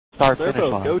start finish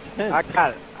line. Go 10. I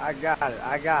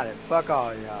got it. Fuck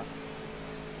all y'all.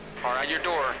 Car at your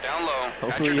door, down low.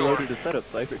 Hopefully you loaded the setup,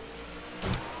 Cypher.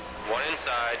 One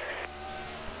inside.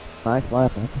 Nice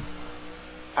lap, man.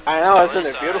 I know, isn't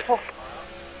it beautiful?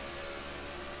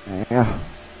 Yeah.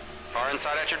 Car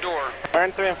inside at your door.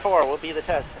 Turn 3 and 4 will be the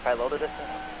test if I loaded it.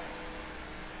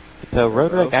 So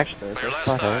Road Wreck actually Clear left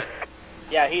side.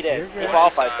 Yeah, he did. He One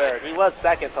qualified inside. 3rd. He was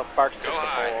 2nd, so Sparks took Go the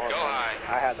high, pole. go high.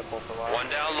 I had the pole for a while. One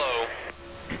down low.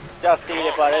 Just Come eat on,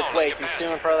 it, but come it's on, way let's too get soon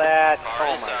past for that. Car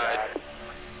Oh inside. my god.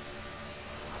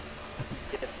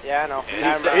 Yeah, I know.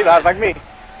 Inside. He's like me.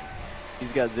 He's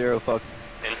got 0 fucks.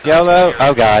 Inside YOLO! clear.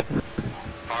 Oh god.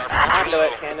 Car I'm pretty do low.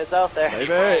 it. Candace out there. Keep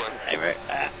Baby. rolling.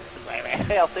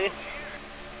 Hey, LC.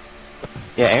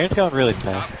 Yeah, Aaron's going really Top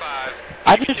fast. 5.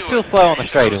 I You just can do feel it. slow on the You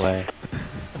straightaway.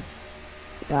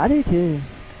 Yeah, I do too.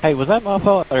 Hey, was that my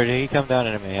fault, or did he come down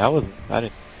into me? I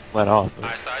didn't let off.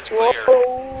 High side's clear.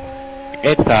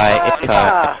 It's tight, it's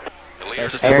tight. The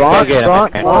leader's Aaron, a go get him,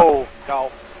 Bronx, Aaron. Whoa.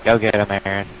 Go. Go get him,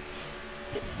 Aaron.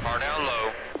 car down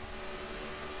low.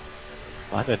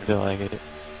 I didn't feel like it.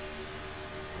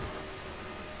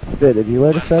 Spit, did you let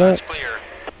us Left set up? side's clear.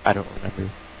 I don't remember.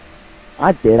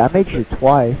 I did. I made sure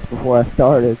twice before I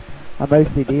started. I'm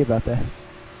OCD about that.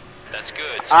 That's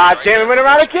good. Ah, Right damn it, there. went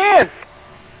around again!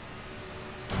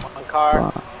 One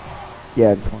car.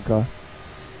 Yeah, just one car.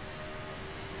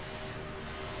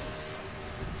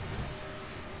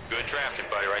 Good drafted,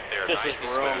 buddy, right there. This Nice is and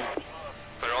room. smooth.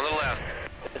 Clear on the left.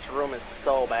 This room is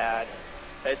so bad.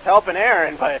 It's helping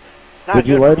Aaron, but it's not Did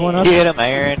you good load for me. one up? Get him,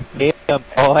 Aaron. Get him,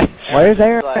 boy. Where's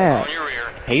Aaron Like- at? On your rear.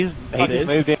 He It just is.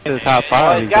 moved into the top Well,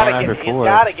 5. He's going after 4.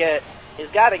 he's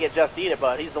gotta get Just Eat It,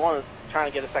 but he's the one who's trying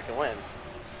to get a second win.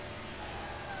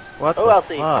 What Who the else?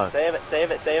 fuck? Save it.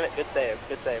 Good save.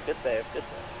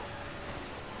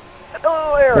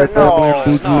 Oh, Aaron, Serpo no,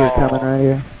 and BG are coming no. right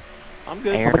here. I'm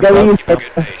good. Aaron, I'm gonna go with you, Keep a good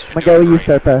Serpo. pace. I'm gonna go with you,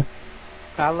 Serpo.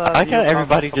 I I love like you. how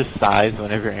everybody just sighs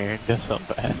whenever Aaron does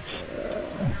something bad.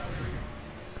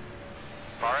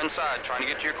 Far inside, trying to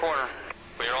get to your corner.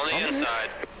 Clear on the inside.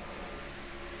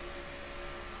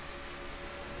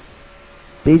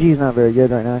 BG's not very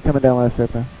good right now. Coming down left,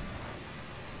 Serpo.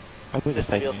 I would This just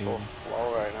take feels it. so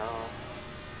slow right now.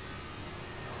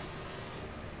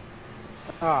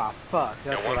 Ah, fuck.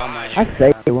 That's Got one what I'm behind at. you. I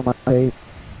saved it with my tape.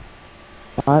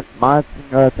 My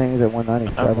thing's at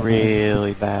 197. I'm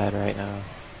really bad right now.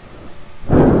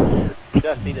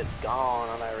 Just Eat It's gone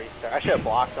on that restart. I should have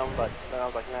blocked him, but then I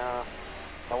was like, nah.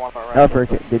 I want my right. Upper,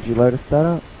 did you load a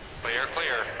setup? Clear,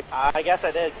 clear. I guess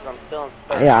I did, because I'm still in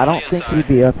third. Yeah, I don't think he'd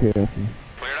be up here.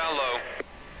 Clear down low.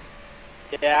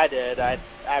 Yeah, I did. I'm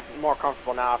more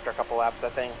comfortable now after a couple laps, I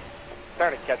think. I'm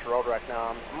starting to catch road wreck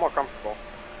now. I'm more comfortable.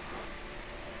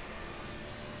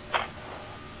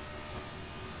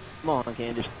 Come on,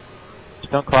 Candace.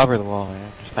 Just don't clobber the wall,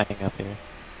 man. Just hang up here.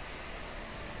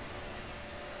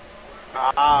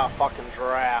 Ah, fucking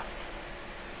draft.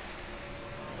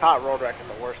 Hot road wreck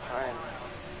at the worst time.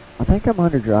 I think I'm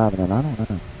under driving it. I don't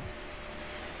know.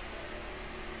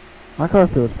 My car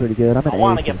feels pretty good. I'm I at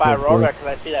want to 8th get and by feels road good. wreck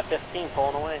because I see that 15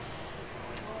 pulling away.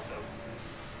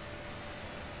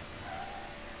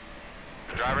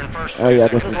 The driver in first. Oh, yeah,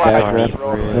 This this is is why I bad need rep.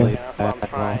 road wreck. Really That's what I'm bad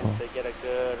trying waffle. to get a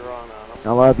good run on him.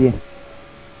 I love you.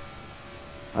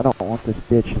 I don't want this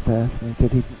bitch to pass me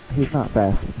because he's not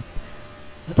fast.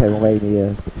 Okay, well maybe he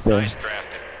is, but still. Nice drafted.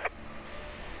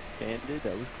 Candid,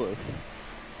 that was close.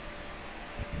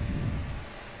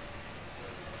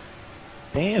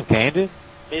 Damn, Candid.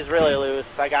 He's really loose.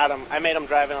 I got him. I made him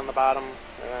driving on the bottom,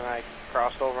 and then I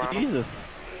crossed over on him. Jesus.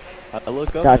 I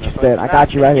look up. Got and you, it's Spit. I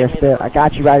got you right here, Spit. I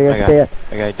got you right here, Okay. Spit.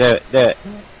 Okay, do it, do it.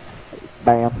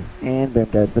 Bam. And boom,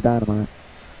 there's the dynamite.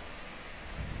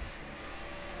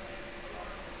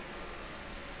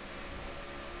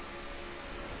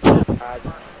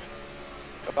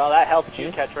 Well, that helped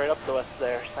you catch right up to us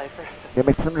there, Cypher. Give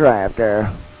me some drive,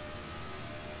 girl.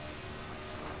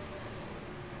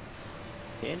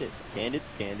 Candid.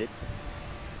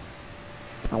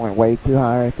 I went way too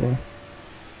high right there.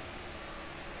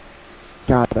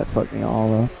 God, that fucked me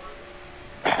all up.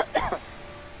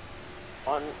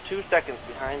 2 seconds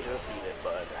behind Just Eat It,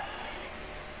 bud.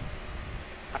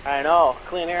 I know.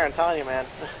 Clean air, I'm telling you, man.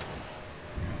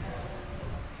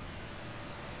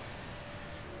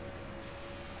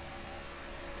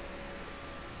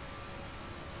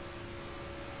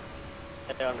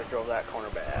 I underdrove that corner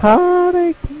bad.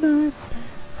 Heartache tonight.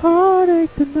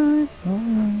 Heartache tonight.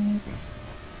 Alright.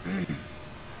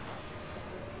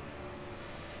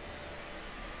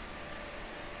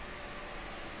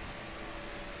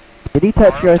 Did he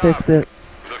touch you right there, Spit?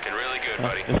 Looking really good,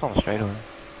 buddy. Just on the straightaway.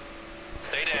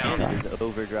 Stay down. down. Candid is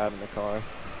overdriving the car.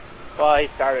 Well, he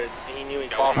started. He knew he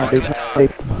qualified. Mark for the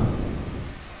that. top.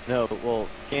 No, well,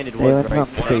 Candid Hey, was let's right not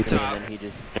in speak. front of him, and then he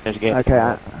just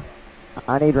Okay,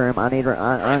 I need room. I need room.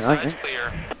 Right side's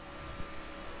clear.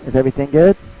 Is everything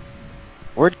good?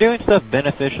 We're doing stuff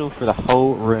beneficial for the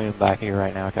whole room back here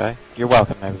right now, okay? You're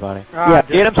welcome, everybody. Yeah.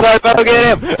 Get him, Cypher,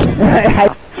 get him! Hey,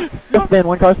 spin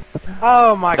one car.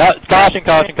 Oh my God. Caution,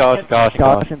 caution, caution, caution, caution.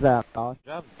 Caution's out. Caution.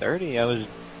 Job 30, I was...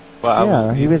 Well,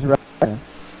 Yeah, he was right.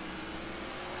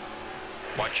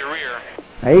 Watch your rear.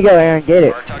 There you go, Aaron. Get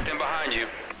it. Car tucked in behind you.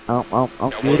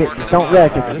 Get it. Just don't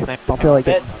wreck it. Don't feel like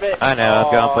Spit, it. spit. I know,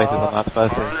 I'm going places I'm not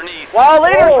supposed Car to. underneath. Wow,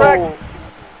 leader's wreck.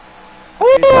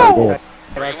 Woo!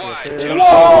 3 wide. 2 Whoa.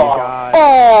 low.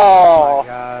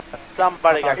 Oh.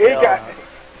 Somebody got killed.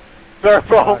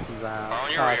 Purple. Car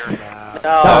on your rear.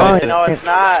 No, No, no, it's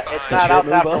not. It's not out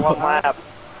after one lap.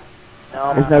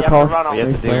 No, There's no you have to call. run We have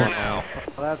them. to do Clear it. now.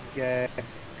 Well, that's gay.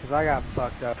 Because I got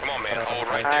fucked up. Come on, man. Hold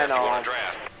right I there if you know. want to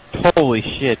draft. Holy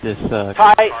shit, this sucks.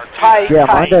 Tight, tight, Yeah,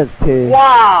 mine tight. does too.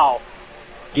 Wow.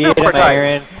 Get him, Super tight.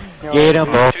 Aaron. Get him,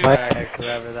 boy.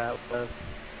 Whatever that was.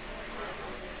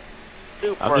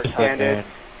 Super I'm just sitting candid. there.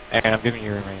 Aaron, I'm giving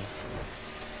you a ring.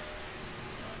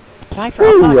 Cypher,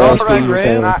 Ooh, I'm yeah, not going speed for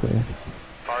is room. better.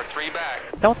 Car 3 back.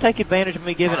 Don't take advantage of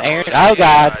me giving Car Aaron. goes Oh, to the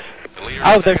God. inside. The leader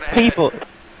Oh, is there's second ahead. people.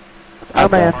 Oh,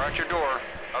 man. Car at your door. Up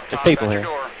There's top people at your here.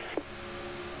 door.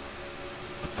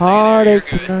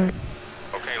 Heartache You're good. tonight.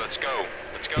 Okay, let's go.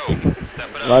 Let's go. Step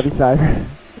it up. Love you, Cypher.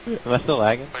 Am I still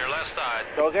lagging? Clear left side.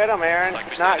 Go get him, Aaron. Like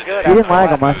we Not said good. today. He didn't after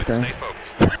lag on one my lap. screen. Stay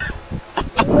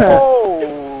focused.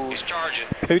 Whoa. He's charging.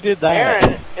 Who did that?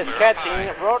 Aaron is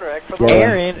catching Roderick for the Yeah. lead.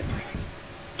 Aaron.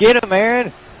 Get him,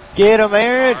 Aaron. Get him,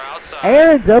 Aaron. Car outside.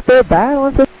 Aaron's up there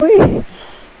battling for me. Clear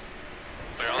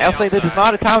on the Elsie, this is outside.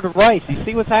 not a time to race. You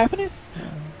see what's happening?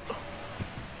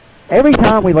 Every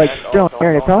time we like steer on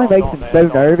Aaron, it probably makes him so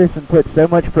nervous and puts so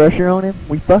much pressure on him.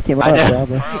 We fuck him up, I know.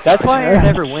 probably. That's why Aaron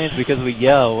never wins, because we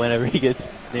yell whenever he gets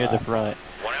near the front.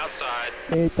 One outside.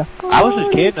 It's a I was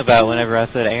just kidding about whenever I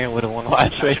said Aaron would have won the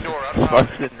last race. Door up Sparks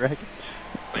top. didn't reckon.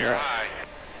 Clear high.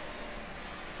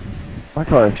 My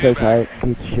car is so tight,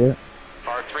 piece of shit.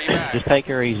 Car 3 back. Just take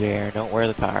her easy, Aaron. Don't wear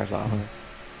the tires off.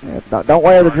 Yeah, don't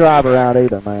wear the driver out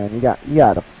either, man. You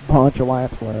got a bunch of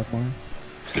laps left, man.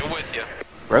 Still with you.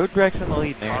 Road Drex in the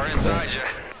lead, Car Aaron. inside you.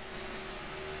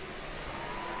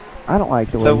 I don't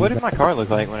like the way. So you what did got- my car look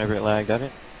like whenever it lagged? I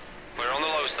didn't. Clear on the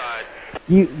low side.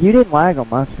 You didn't lag on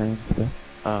my screen. So.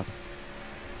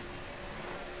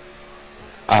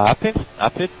 I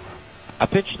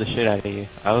pitched the shit out of you.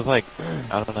 I was like,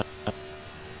 I don't know.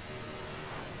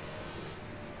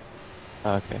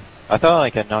 Okay. I thought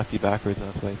like I knocked you backwards in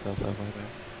the place. I was like,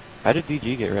 how did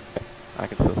DG get wrecked? I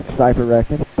can still see. Cypher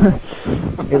wrecking.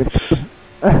 It was.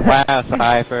 Wow,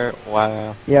 Cypher.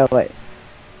 Wow. Yeah, like.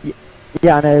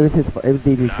 Yeah, I know it was his. It was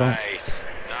DJ's fault. Nice.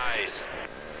 Nice.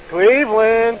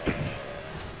 Cleveland.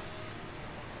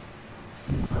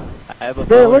 I have a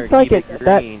Dude, it phoner, looks like keep it-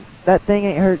 green. That thing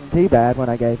ain't hurting too bad when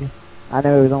I gave you. I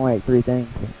know it was only like 3 things.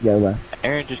 YOLO.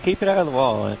 Aaron, just keep it out of the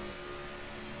wall and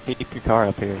keep your car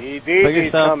up here. DD's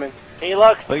yourself- coming. He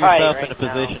looks Put tight yourself right in a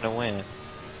position to win.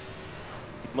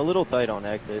 I'm a little tight on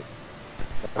exit.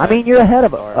 I mean, you're ahead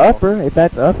of Sorry. upper. If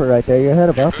that's upper right there, you're ahead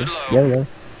of upper. Good low. YOLO. now.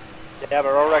 Yeah,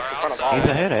 but Roderick's in front of all. He's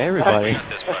ahead of everybody. Got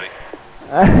this,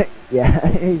 buddy. Yeah,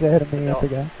 he's ahead of me. I No.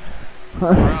 forgot.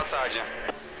 Car outside you.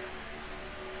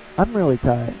 I'm really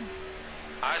tired.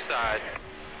 High side.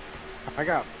 I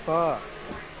got fucked.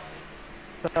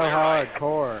 So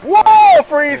hardcore. Whoa,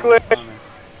 freeze glitch.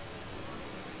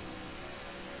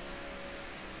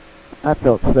 I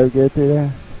felt so good through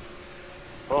there.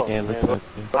 Oh, Yeah, it looks man.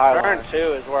 like Turn 2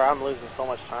 is where I'm losing so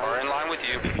much Car time. in line with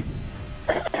you.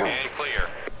 And clear.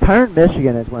 Turn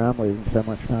Michigan is where I'm losing so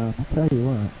much time. I'll tell you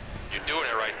what. You're doing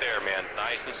it right there, man.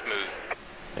 Nice and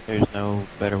smooth. There's no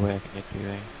better way I can get to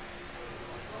you.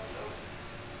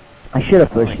 I should have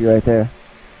pushed you right there.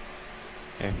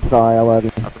 Here. Sorry, I love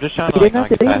you. I'm just trying You to didn't like have not to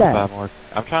get do past that. 5 more.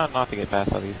 I'm trying not to get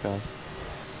past all these guys.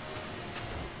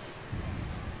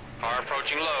 Car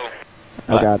approaching low.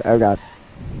 Oh god, oh god.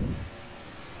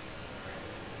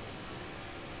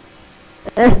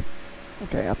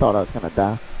 Okay, I thought I was gonna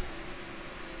die.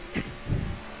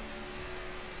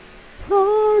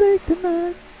 Heartache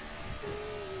tonight.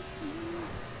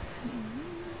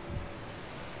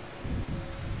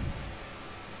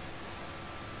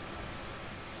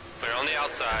 Clear on the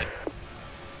outside.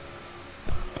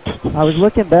 I was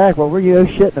looking back, what were you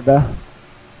shitting about?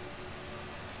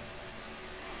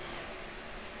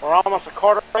 We're almost a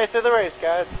quarter way through the race,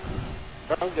 guys.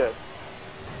 Doing good.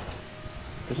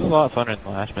 This is a lot funner than the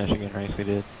last Michigan race we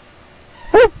did.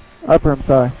 Upper, I'm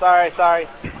sorry. Sorry.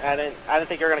 I didn't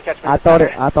think you were gonna catch me. I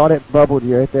thought it bubbled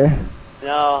you right there.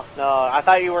 No. I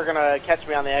thought you were gonna catch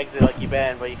me on the exit like you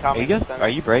been, but you caught me. Are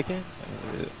you braking?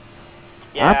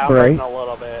 Yeah, I'm braking a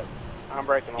little bit.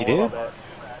 You do? Bit.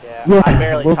 Yeah, Yeah, I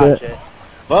barely a little touch bit. it.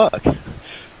 Fuck.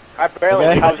 I barely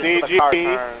Okay. touch it. The car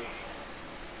turns.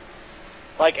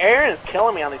 Like Aaron's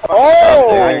killing me on these.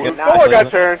 Oh, There someone got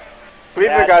turned.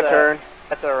 Cleveland got turned.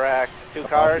 That's a wreck. 2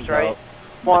 cars, right?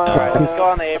 One. Alright, let's go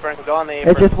on the apron.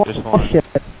 It's just one. Just one. Shit.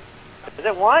 Is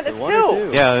it 1? It's One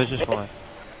or 2. Yeah, it was just one.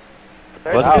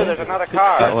 There's Wasn't 2. it? There's another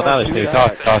car. Well, now there's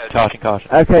two.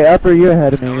 Caution. Okay, Upper, you're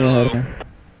ahead of me. If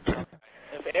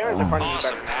Aaron's in front of you,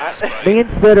 better not. Me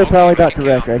and Sid are probably about to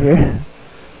wreck right here.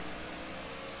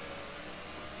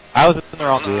 I was in the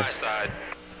wrong On the gear. high side.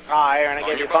 Aw, Aaron, I On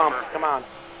gave you your a bump. bumper. Come on.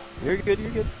 You're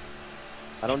good.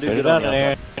 I don't do Shut it good down, on the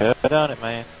Aaron. outside. Shut down it,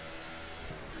 man.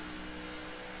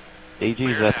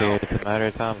 DG's up here. It's a matter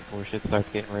of time before shit starts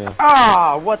getting real.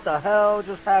 Ah, what the hell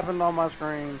just happened on my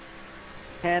screen?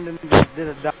 Camden just did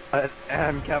a dot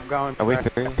and kept going. Are we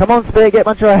through? Come on, Spit, get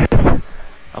my track. I'm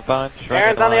fine. Just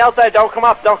Aaron's running on the outside. Don't come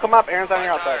up. Aaron's on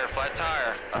your outside. Flat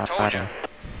tire. I I told you. know.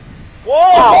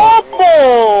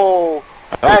 Whoa!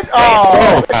 That's,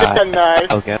 God. that's nice.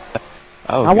 Okay.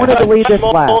 Oh, I wanted to lead this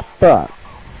lap. Fuck.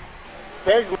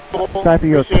 Thanks, Cypher,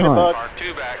 you're a Appreciate it, cunt. bud.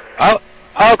 R2 back.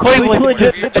 Oh, Cleveland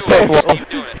just hit the pit wall. Keep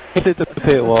doing it. Hit the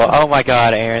pit wall. Oh my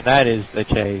God, Aaron, that is the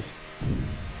chase.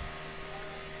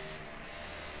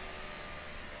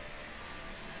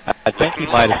 I think you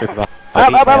might have survived.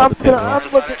 I'm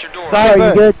Inside looking. at your door. Sorry,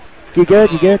 you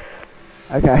good? You good?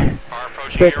 Okay. Car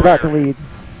approaching Spit's your about to rear. lead.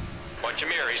 Watch your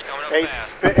mirror. He's coming up Hey,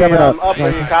 fast. Spit, Coming hey, up. up, are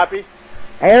you copy?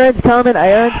 Aaron's coming.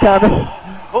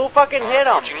 Who fucking hit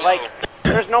him? Like,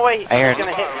 there's no way he's Aaron.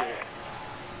 gonna hit me.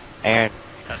 Aaron,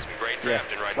 That's some great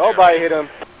drafting right Nobody there. hit him.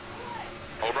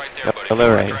 Hold right there, buddy. go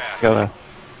low, Great Ray. draft. Go low.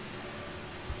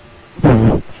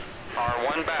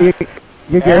 R1 back.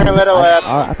 You're good. Aaron, let her left.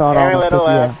 I thought Aaron, all let was her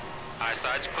supposed left. High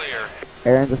side's clear.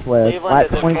 Aaron just led. Cleveland Lap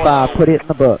is in 25. front. Put it in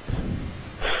the books.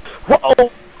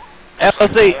 Whoa!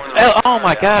 LC! Oh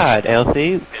my God,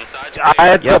 LC! Inside's I clear.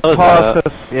 had to Yellow's pause up.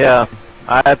 this. Yeah,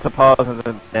 I had to pause and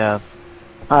then yeah.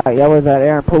 All right, yellow's that.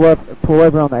 Aaron, pull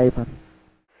over on the apron.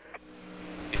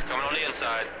 He's coming on the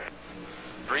inside.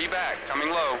 3 back. Coming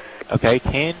low. Okay,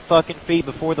 10 fucking feet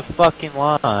before the fucking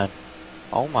line.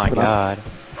 Oh my God.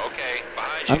 Okay.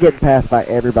 Behind you. I'm getting passed by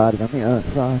everybody on the other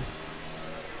side.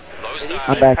 Low side.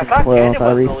 I'm back I in thought 12. Camden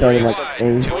I was the restarted lead. like 8.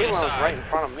 Cleveland was right in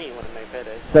front of me when they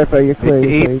pitted. Surfer, you're clear.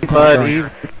 You're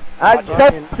clear.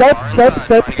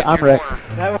 Step. I'm wrecked.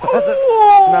 That wasn't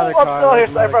Ooh, another car. I'm still here,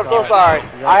 That was Cypher. I'm so another sorry.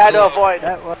 car. I had to avoid.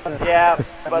 That wasn't. Yeah, but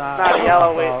it's not a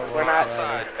yellow. We're not.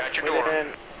 Outside. At your We door.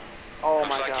 didn't. Oh Looks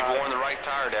my like you've God. worn the right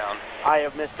tire down. I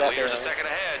have missed The that. leader's a barely. second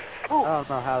ahead. I don't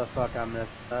know how the fuck I missed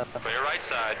that. Clear right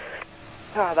side.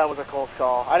 God, that was a close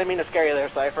call. I didn't mean to scare you there,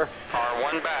 Cypher.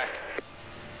 R1 back.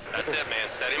 That's it, man.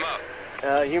 Set him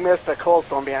up. You missed a cold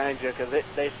storm behind you because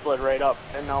they slid right up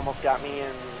and almost got me,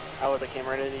 and I would have came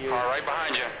right into you. Car right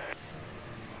behind you.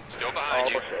 Still behind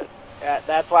you. Shit. Yeah,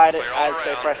 that's why I'd Clear all say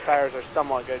around. fresh tires are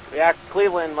somewhat good. Yeah,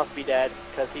 Cleveland must be dead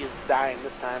because he's dying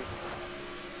this time.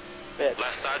 Bitch.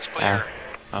 Left side's clear.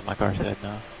 Oh, my car's dead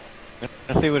now.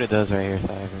 Let's see what it does right here,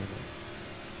 Cypher.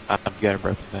 I've got a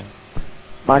broken thing.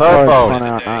 My car's spun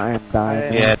out. I am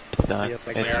dying. Yeah, it's done. Yeah, It's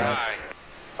like Clear done. high.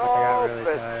 I got really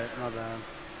bitch. tired. My bad.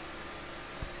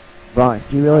 Brian,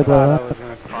 do you really I thought I blow was up?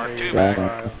 gonna Car clear 2 you back.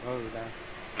 before I- oh, damn.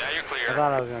 Now you're I clear.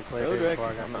 thought I was gonna clear Go, you Drake. before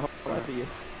I got I'm my not for you.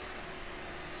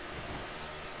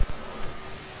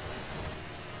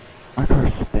 My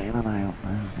car's spinning out,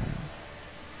 man.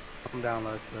 I'm down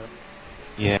low slip.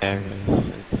 Yeah, it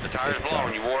is. The tire's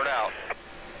blown. You wore it out.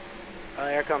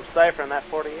 Here comes Cypher in that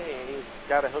 48, and he's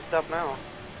got it hooked up now.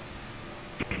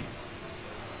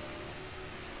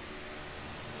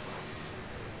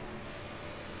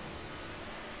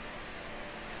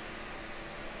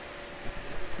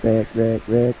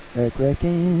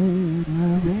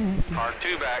 Wrecking. Car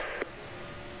 2 back.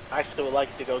 I still would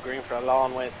like to go green for a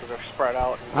long way because they're spread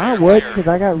out. I would, because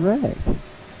I got wrecked.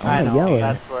 I I'm know, yellow.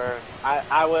 that's where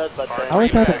I would, but then... I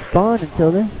wish I could spawn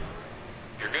until this.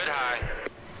 You're good high.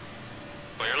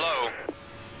 Clear low.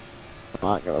 I'm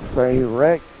not gonna say he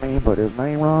wrecked me, but his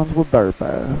name rhymes with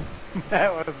Burpo.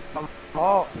 That was my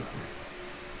fault.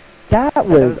 That That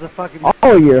was was the fucking.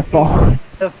 all your fault.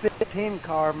 The 15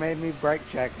 car made me brake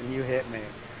check and you hit me.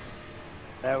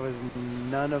 That was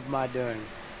none of my doing.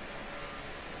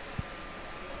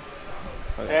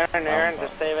 Aaron,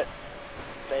 just save it.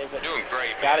 Save it. Doing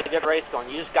great. Got a good race going.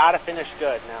 You just got to finish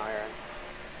good now, Aaron.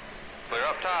 Clear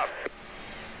up top.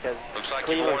 Because Looks like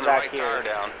you've Cleveland's worn the back right here. tire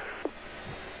down.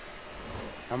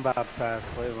 I'm about to pass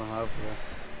Cleveland, hopefully.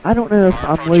 I don't know if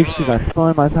I'm loose because I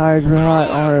spun my tires real hot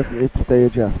or if it's the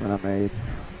adjustment I made.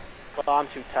 Well, I'm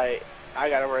too tight. I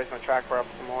gotta raise my track bar up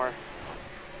some more.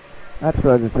 That's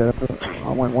what I just said.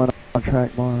 I went one on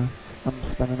track bar. I'm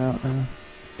spinning out now.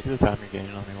 It's the time you're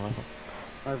gaining on me, wasn't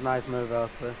That was a nice move,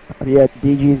 Elspeth. But yeah,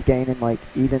 DG's gaining like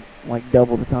even like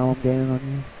double the time I'm gaining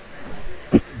on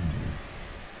you.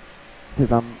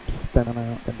 Because I'm spinning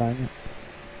out and bang it.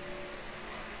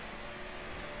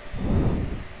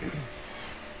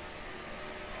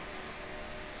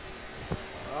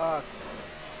 Fuck.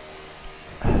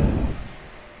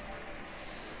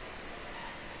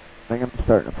 I think I'm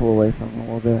starting to pull away from him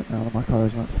a little bit now that my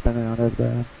car's not spinning out as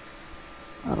bad.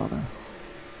 I don't know.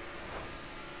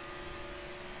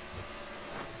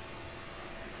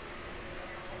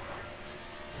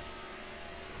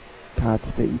 God,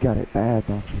 Spit, you got it bad,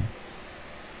 don't you?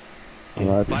 I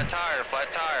love you. Flat tire,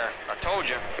 flat tire. I told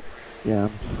you. Yeah,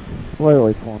 I'm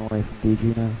slowly pulling away from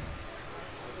DG now.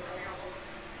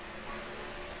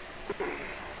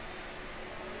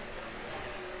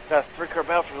 Got 3 car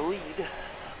battle for the lead.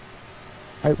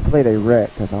 Hopefully they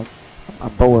wreck, because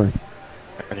I'm bored.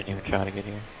 I didn't even try to get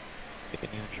here.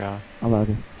 Didn't even try. I love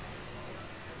you.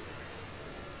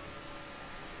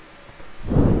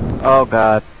 Oh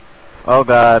god. Oh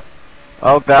god.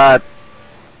 Oh god.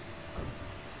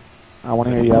 I want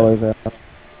to hear yellows up.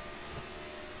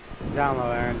 Down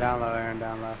low, Aaron, down low, Aaron,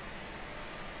 down low.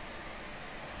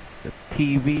 The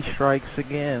TV strikes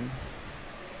again.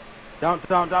 Don't. Keep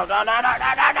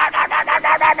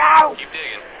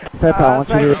digging. Pep, I want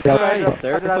you to hear yellows up.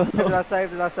 Did I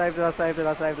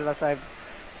save?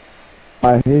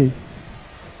 I hear you.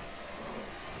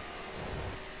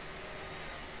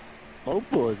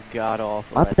 Mobile is god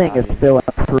awful. My thing is filling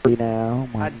up pretty now.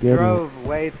 Oh my I goodness. drove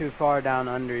way too far down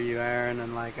under you, Aaron,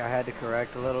 and like I had to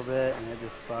correct a little bit, and it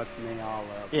just fucked me all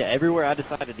up. Yeah, everywhere I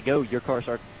decided to go, your car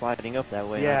started sliding up that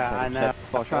way. Yeah, I know.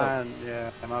 I'm Trying,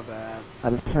 yeah, my bad. I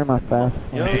just turned my fast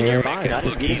Yo, one you're to fine. I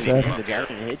Look just easy. get the guy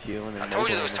and hit you. And then I told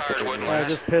you mobile those and tires then wouldn't Well, it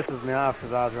last. just pisses me off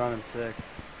because I was running 6.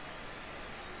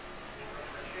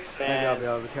 Maybe I'll be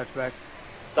able to catch back.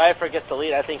 Cypher gets the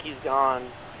lead. I think he's gone.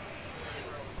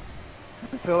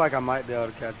 I feel like I might be able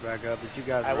to catch back up, but you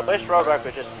guys I are wish running Roadruck bad,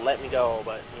 would just so. let me go,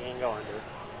 but he ain't going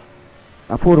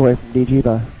to. I pulled away from DG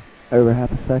by over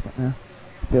half a second now.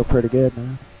 Feel pretty good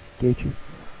now. Get you.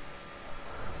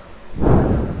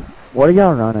 What are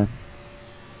y'all running?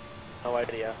 No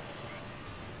idea.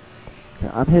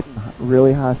 I'm hitting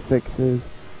really high 6s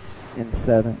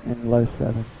and low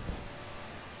 7s.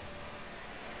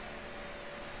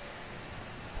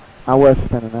 I was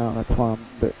spinning out, that's why I'm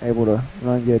able to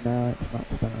run good now. It's not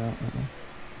spinning out right now.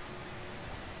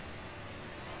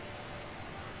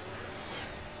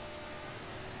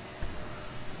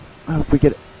 I hope we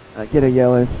get a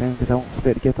yellow soon, because I want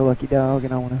Spit to get the lucky dog,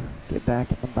 and I want to get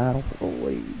back in the battle for the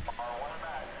lead.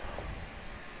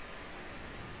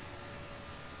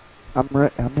 I'm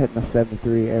hitting a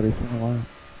 73 every single one.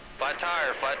 Flat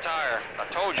tire, flat tire. I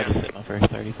told I just you. hit my first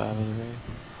 35 of the race.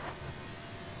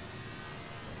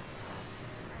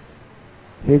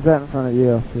 Who's that in front of you,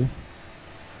 LC?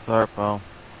 Zarpo.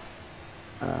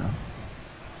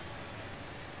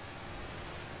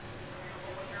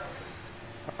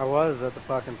 I was at the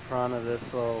fucking front of this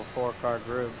little 4-car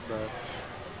group, but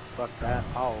fuck that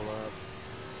all up.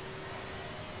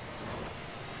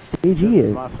 DG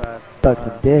is My fast. such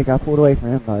a dick. I pulled away from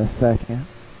him by a second.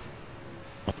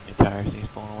 New tires, he's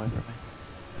pulling away from me.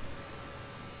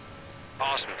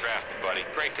 Awesome drafting, buddy.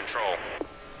 Great control.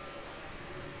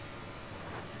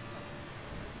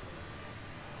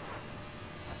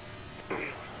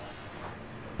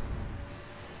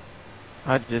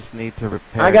 I just need to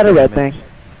repair. I got a red damage. thing.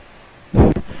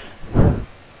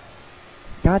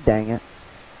 God dang it.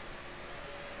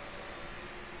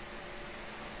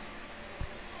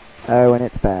 Oh, and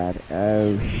it's bad.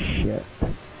 Oh, shit.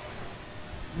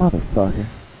 Motherfucker.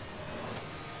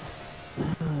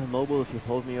 Mobile, if you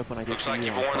hold me up when I get Looks to like you,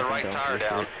 you've I'll worn the fucking right go tire for it.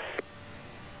 down.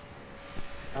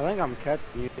 I think I'm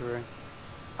catching you 3.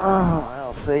 Oh,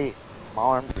 I'll see. My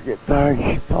arms get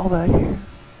tired. Fall back here.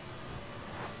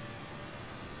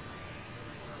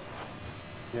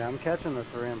 Yeah, I'm catching the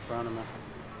 3 in front of me.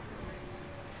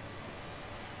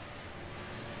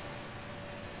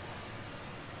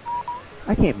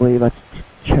 I can't believe I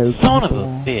chose. Son of a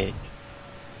bitch.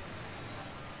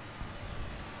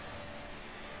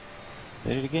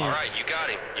 Did it again. Alright, you got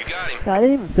him. You got him. I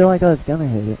didn't even feel like I was gonna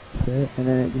hit it, shit, and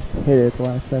then it just hit it at the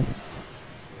last second.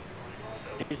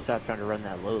 If you stop trying to run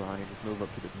that low line and just move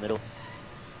up to the middle,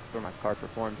 where my car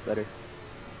performs better.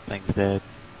 Thing's dead.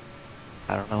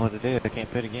 I don't know what to do. I can't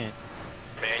fit again.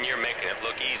 Man, you're making it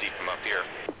look easy from up here.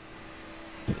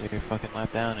 You're fucking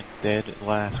lap down and dead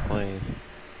last place.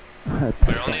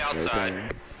 They're on the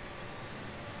outside.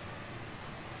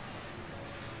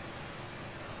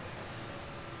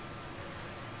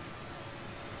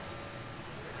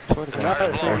 Sort of Not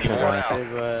Tires that blowing, it's you wore out. crazy,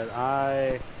 but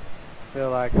I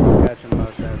feel like I'm catching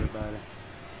most everybody.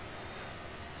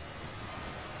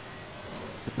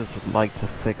 This is like to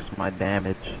fix my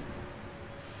damage.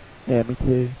 Yeah, me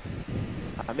too.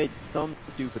 I made some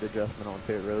stupid adjustment on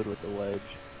pit road with the wedge.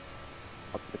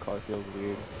 The car feels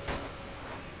weird.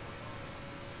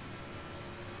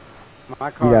 My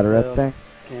car You got a red feels thing?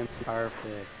 fucking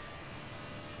perfect.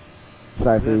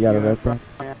 Cypher, you got a red thing?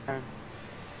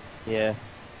 Yeah.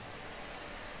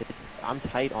 I'm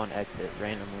tight on exit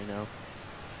randomly now.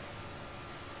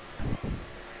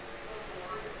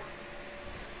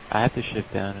 I have to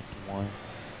shift down into one.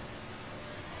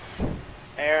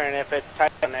 Aaron, if it's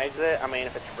tight on exit, I mean,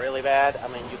 if it's really bad, I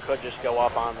mean, you could just go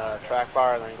up on the track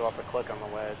bar and then go up and click on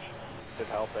the wedge. Could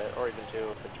help it, or even two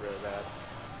if it's really bad.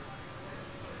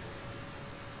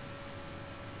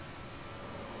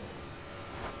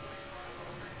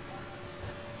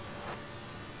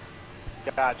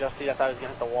 God, Justy, I thought he was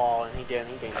going to hit the wall, and he didn't.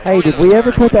 He didn't. Hey, did we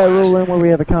ever put that rule in where we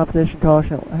have a competition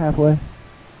caution at halfway?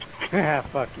 Yeah,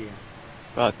 fuck you.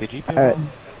 Fuck, did you pit?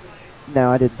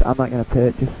 No, I didn't. I'm not gonna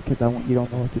pit just because you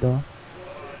don't know what to do.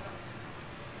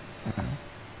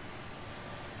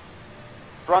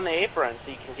 Run the apron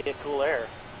so you can get cool air.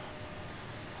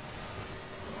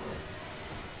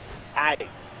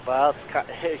 Well,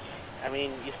 it's, I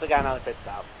mean, you still got another pit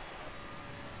stop.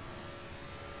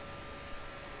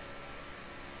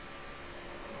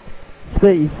 So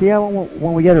you see how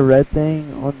when we get a red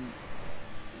thing on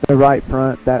the right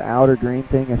front, that outer green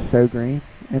thing is so green,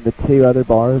 and the two other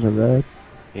bars are red?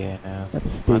 Yeah, no. That's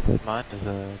stupid. Mine is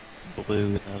a blue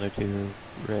and the other two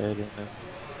are red, and then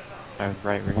our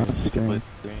right rear Mine's is green. completely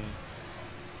green.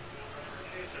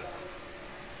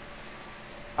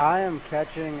 I am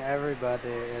catching everybody.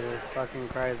 It is fucking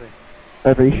crazy.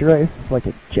 Are you sure it's like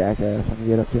a jackass when you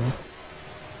get up to him?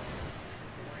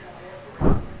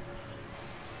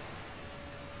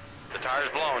 The tire's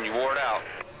blown, you wore it out.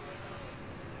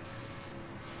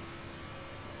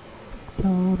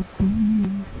 Gonna be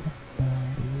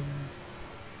somebody.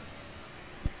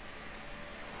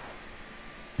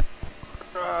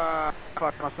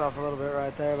 Fucked myself a little bit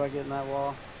right there by getting that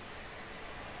wall.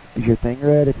 Is your thing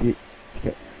red? If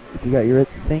you got your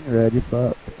thing red, you're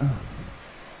fucked.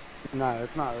 No,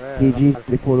 it's not red. GG,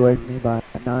 they pulled away from me by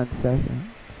 9 seconds.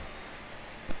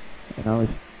 And I was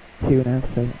 2.5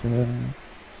 seconds ahead of him.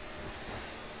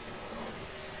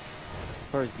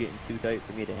 The car's getting too tight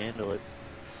for me to handle it.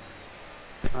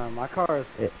 My car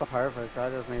is perfect. I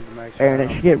just need to make sure. Aaron,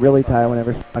 it should get really tight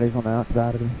whenever somebody's on the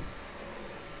outside of me.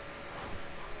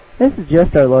 This is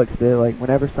just our luck still. Like,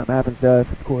 whenever something happens to us,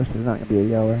 of course, there's not going to be a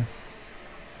yellow.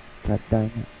 God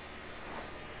dang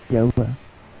it. Yellow.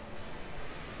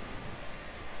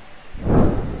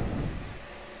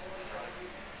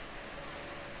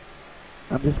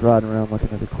 I'm just riding around looking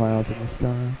at the clouds in the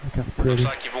sky. They're kind of pretty. Looks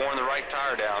like you've worn the right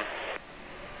tire down.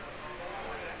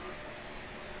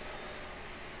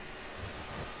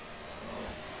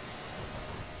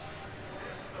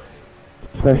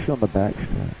 Especially on the back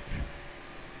stretch.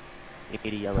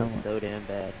 80 yellow so damn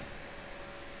bad.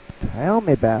 Tell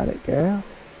me about it, girl.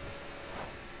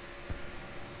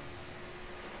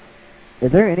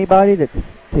 Is there anybody that's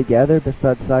together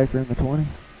besides Cypher in the 20?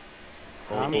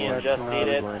 I'm Me and catching just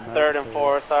needed. everyone. Third and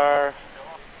fourth are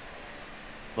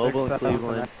Mobile in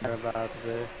Cleveland, They're about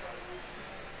to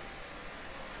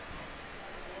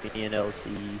do.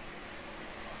 BNLC.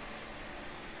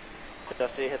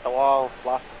 Justy hit the wall,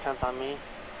 lost the 10th on me.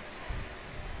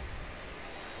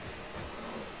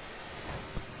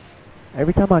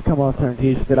 Every time I come off turn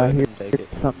 2, that I hear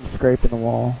something scraping the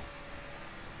wall.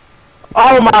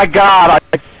 Oh my god,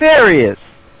 I'm serious!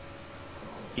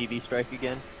 TV strike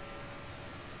again.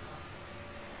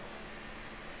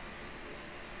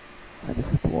 I just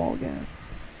hit the wall again.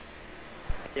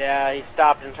 Yeah, he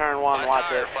stopped in turn one.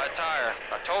 Watch it. Flat tire.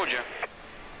 I told you.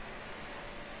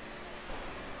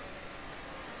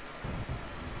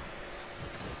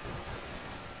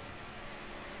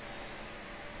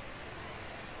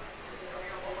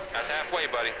 That's halfway,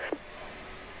 buddy.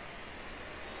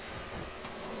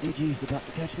 DG's about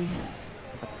to catch me.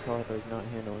 The car is not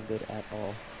handling good at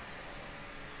all.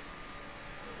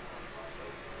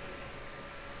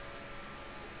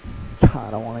 God,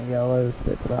 I don't want a yellow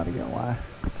that's about to get lie.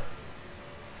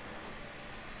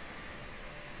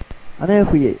 I know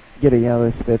if we get a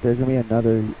yellow spit, there's going to be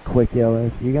another quick yellow,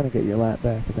 so you're going to get your lap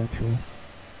back eventually.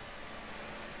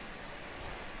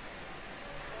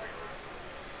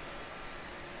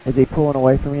 Is he pulling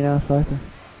away from you now, Cypher?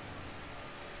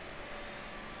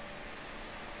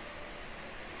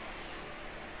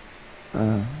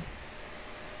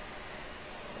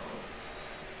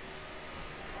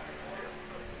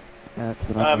 That's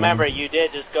what I'm Remember, you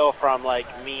did just go from like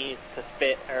me to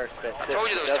spit I told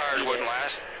you those just tires Speed wouldn't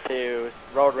last. to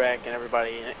road wreck and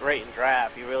everybody right in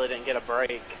draft. You really didn't get a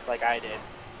break like I did.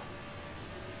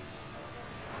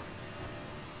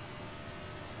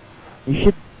 You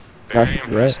should. Very That's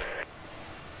impressive. right.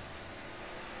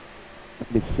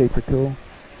 That'd be super cool.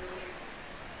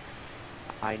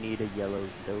 I need a yellow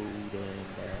soda.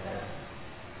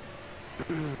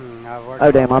 I've worked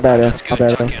Oh damn, my bad. That's My good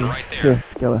bad. tuck in right there. Here,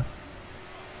 go.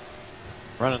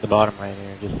 Running the bottom right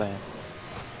here, just saying.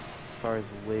 Car is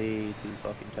way too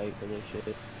fucking tight for this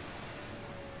shit.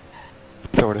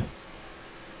 Sorta.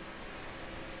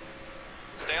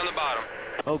 Stay on the bottom.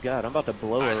 Oh god, I'm about to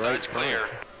blow High her right side's front. clear.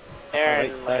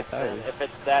 Aaron, Right side tires. if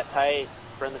it's that tight,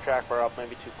 bring the track bar up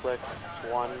maybe 2 clicks,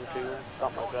 1, 2,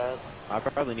 something like that. I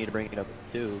probably need to bring it up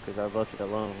to 2 because I've left it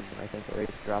alone, and I think the race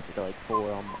dropped it to like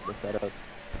 4 on the setup.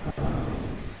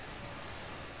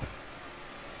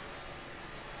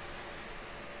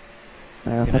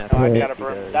 Yeah, Gonna that's have to I it. gotta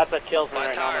because- that's what kills me Flat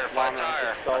right now. tire, This flat long run.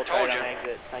 tire. It's so I tight told on you.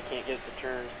 exit. I can't get the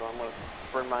turn, so I'm gonna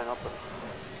bring mine up and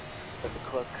with the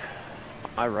click.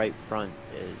 My right front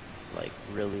is like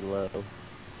really low.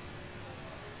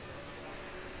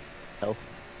 Oh,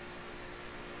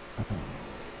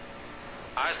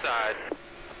 High side.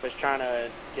 Just trying to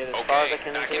get as far as I Okay,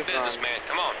 can back into in the business, front. man.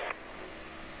 Come on.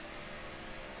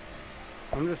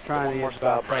 I'm just trying One to more get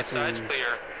about stop. Right side's fucking.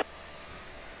 clear.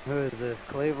 Who is this?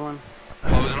 Cleveland?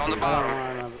 Closing on the I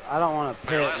bottom. don't want to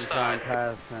Clear pit left until I'm side.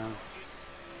 past him.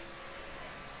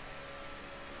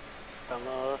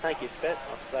 Thank you, Spit.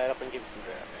 I'll slide up and give you some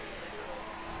draft.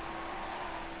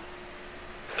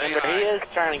 Stay Remember, he high. is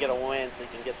trying to get a win so he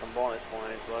can get some bonus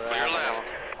points, but I Clear don't know. left.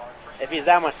 If he's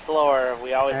that much slower,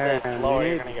 we always say Aaron, slower, you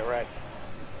you're need- gonna get wrecked.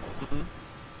 Mhm.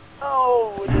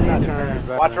 Oh, we did not Need to turn. finish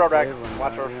better Watch than road wreck. Cleveland,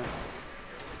 Watch don't road. you?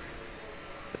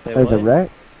 Say There's a what? wreck?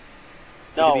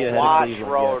 No, be ahead of watch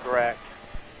Cleveland, road yeah. wreck.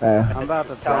 I'm about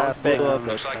to Tell him pass big. him.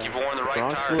 Looks like you've worn the right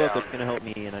Bronx tire blew up, down. that's gonna help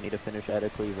me, and I need to finish out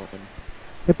of Cleveland.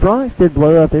 If Bronx did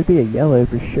blow up, there'd be a yellow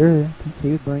for sure. He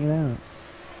would bring it out.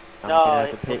 I'm No, gonna have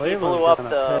he to pit. blew Cleveland's up gonna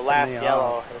the piss last me yellow.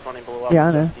 off. That's when he blew up. Yeah, I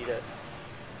and know. just beat it.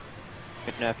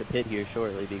 I'm gonna have to pit here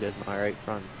shortly because my right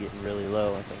front's getting really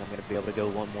low. I think I'm gonna be able to go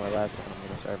one more lap, and I'm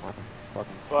gonna start my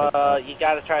fucking. pit Well, stop. you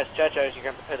gotta try to stretch out. You're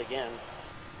gonna have to pit again.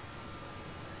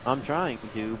 I'm trying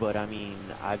to, but I mean,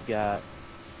 I've got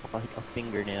like a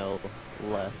fingernail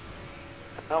left.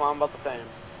 No, I'm about the same.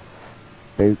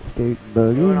 Boot, scoot,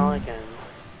 Doing all I boogie. can.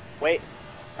 Wait,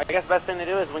 I guess the best thing to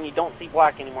do is when you don't see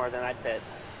black anymore, then I'd pit.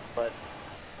 But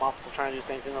I'm also trying to do the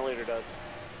same thing the leader does.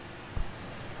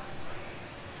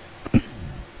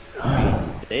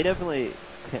 They definitely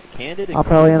Candid. And I'll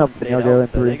probably end up Cleveland going stayed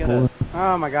out, so they 3 gotta-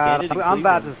 4. Oh my god, Candid and I'm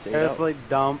about to Cleveland stayed out. seriously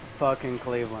dump fucking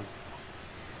Cleveland.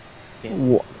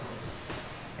 Wha-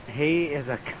 He is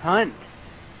a cunt.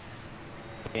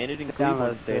 Candid and Down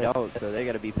Cleveland those stayed stairs. out, so they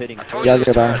gotta be pitting. I told Yeah, you those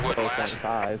goodbye. tires wouldn't last.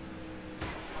 4.5.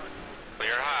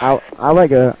 Clear high. I'll let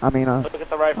go. I mean, Look at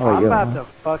the right Oh, front. I'm yeah. about to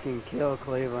fucking kill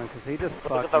Cleveland because he just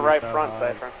fucking Look at the right so front,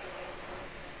 hard. Cypher.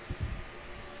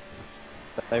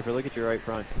 Cypher, look at your right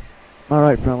front. my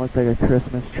right front looks like a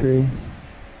Christmas tree.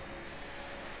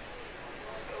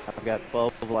 I've got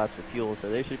 12 laps of fuel, so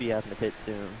they should be having to pit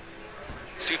soon.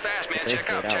 It's too fast, man. They Check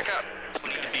up, stayed out. check up. We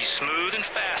need to be smooth and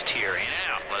fast here. In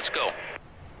and out. Let's go.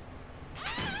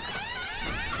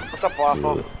 What's up,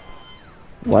 Waffle?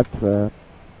 What's up?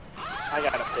 I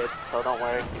got a pit, so don't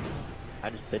worry. I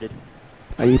just pitted.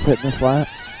 Are you putting this lap?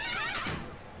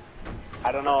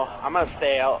 I don't know. I'm gonna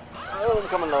stay out. Oh, I'm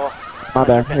coming low. My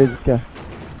bad. Here's this guy.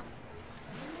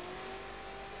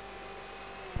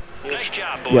 Nice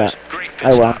job, boys. Yeah. Great pit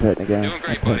Oh, well, I'm stop. pitting again. Doing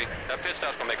great, buddy. That pit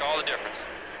stop's gonna make all the difference.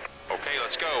 Okay,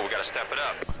 let's go. We gotta step it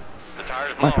up. The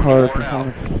tires My blown. car You're wore out.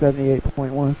 performance is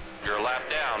 78.1. You're a lap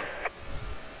down.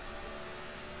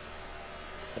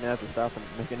 I'm gonna have to stop and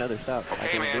make another stop. I Okay,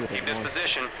 can't do man. it Keep this anymore.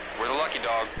 position. We're the lucky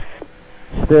dog.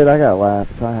 Dude, I got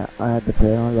laps. I had to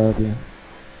pit. I love you.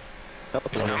 Couple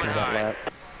Coming laps on that high. lap.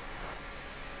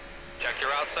 Check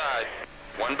your outside.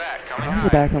 One back. Coming I'm high.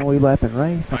 back on the lead lap and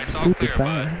race. I'm Lights all super clear,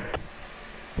 bud. fast.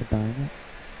 Goodbye. Nick.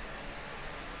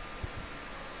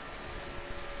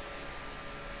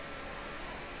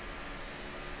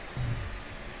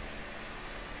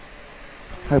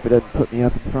 Hope it doesn't put me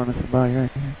up in front of somebody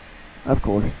right here. Of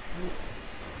course.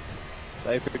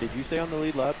 Cypher, did you stay on the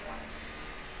lead lap?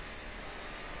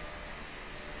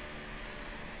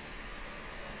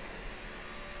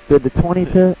 Did the 20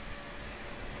 pit?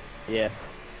 Yeah.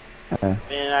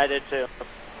 And I did too.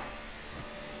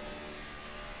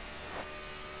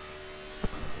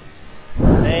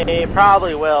 They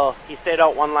probably will. He stayed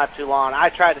out one lap too long. I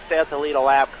tried to stay out to lead a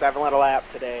lap because I haven't led a lap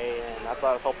today, and that's what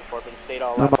I was hoping for, but he stayed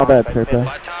out a lap My long, bad, so I Sir. pitted.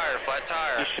 Flat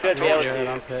tire. You should be able Yeah, to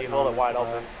I'm if you pitting hold on it wide the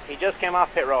open. flat. He just came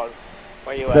off pit road.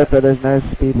 Where you at? Except there's no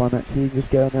speed limit, so you just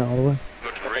go in there all the way.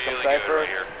 Looking Pick really some good cipher. right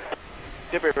here.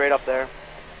 Should be right up there.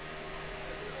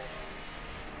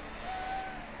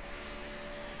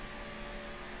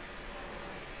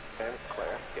 Okay, it's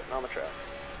clear. Getting on the track.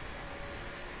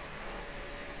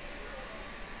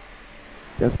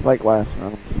 Just like last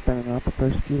run, I'm spinning out the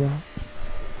first few laps.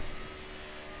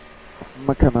 I'm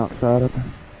gonna come outside of it.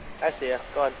 I see ya.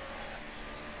 Go ahead.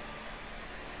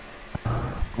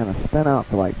 I'm gonna spin out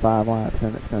for like 5 laps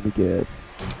and it's gonna be good.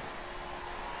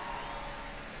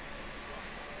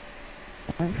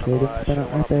 Actually, Oh, didn't spin out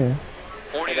shit, right there.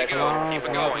 40 to Come go. on, Keep it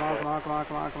Come on, going. come on, come on,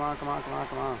 come on, come on, come on, come on, come on,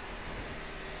 come on.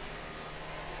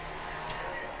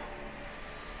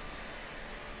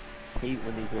 Hate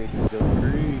when these races go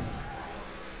free.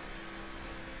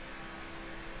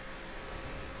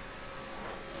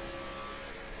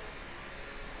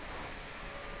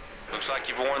 Looks like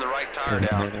you've worn the right tire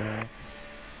down.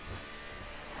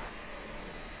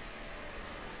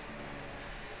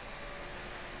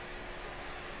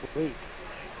 Wait.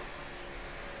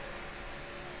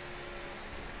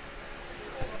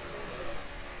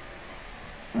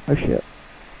 Oh shit.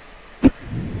 That's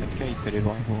okay, you could do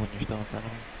waffle when you're still in front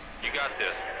of him. You got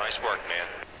this. Nice work, man.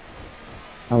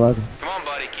 I love it. Come on,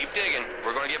 buddy. Keep digging.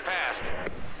 We're going to get past.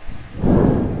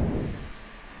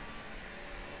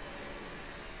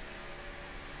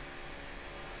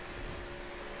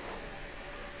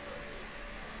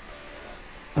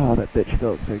 Oh, that bitch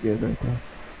felt so good right there.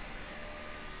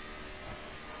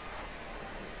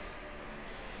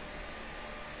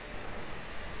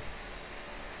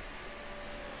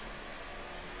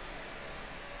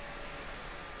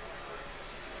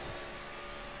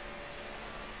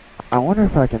 I wonder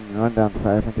if I can run down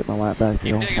south and get my lap back to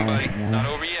Keep go digging, buddy. fast. It's not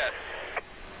over yet.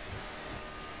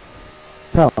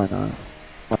 Probably not.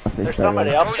 Unless they There's start somebody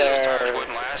running. up Told you those tires there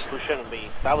wouldn't last. who shouldn't be.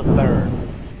 That was third.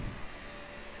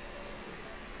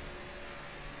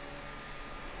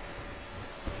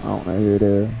 I don't know who it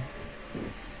is.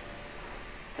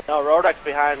 No, Rodek's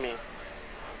behind me.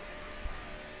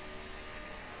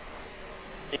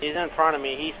 He's in front of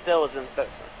me. He still is in third.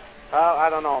 I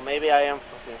don't know. Maybe I am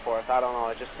in fourth. I don't know.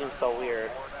 It just seems so weird.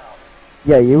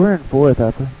 Yeah, you were in fourth,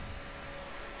 Upper.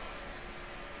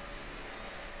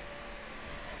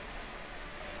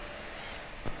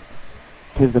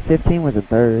 Because the 15 was in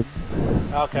third.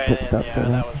 Okay, Pit yeah, stop yeah, for that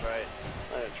that. was right.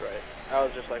 That's right. I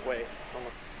was just like, wait.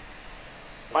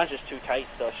 Mine's just too tight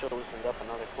still. I should have loosened up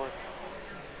another foot.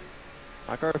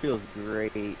 My car feels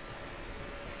great.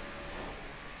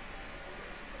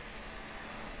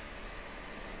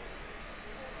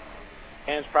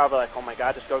 Ken's probably like, oh my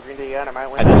god, just go green to again. I might I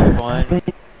win. just spun.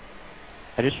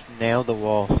 I just nailed the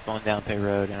wall, spun down pit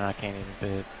road, and I can't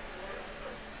even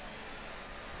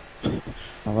pit.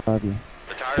 I love you.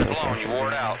 The tire's blown. You wore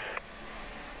it out.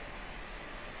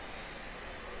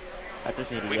 I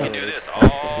just need to We yell can do it. this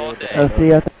all day. Oh,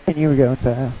 see, I think you were going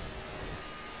fast.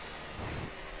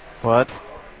 What?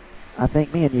 I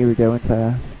think me and you were going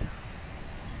fast.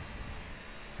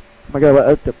 Oh my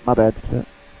god, my bad. Shit.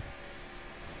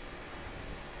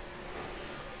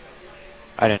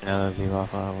 I didn't know that was you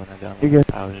waffle. I wouldn't have done You're that.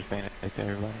 good. I was just paying attention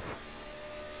to everybody.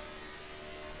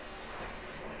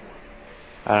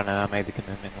 I don't know. I made the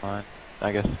commitment line.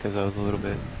 I guess because I was a little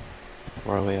bit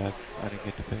far away. I didn't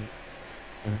get to pit.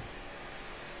 Or-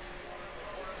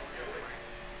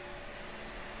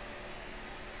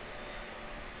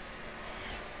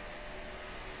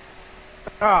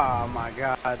 Oh my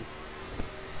god.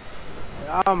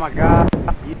 Oh my god.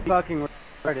 You fucking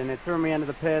retarded, and it threw me into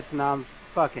the pits, and I'm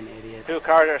fucking idiot. 2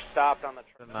 cars are stopped on the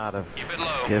track. Not a Keep it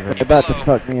low. given. They're about to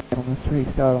fuck me up on this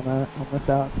restart on this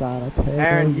outside. I tell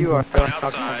Aaron, you are Going fucking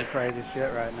outside. the crazy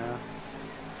shit right now.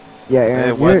 Yeah, Aaron, Hey,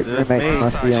 your what does roommates mean?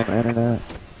 must be on the internet.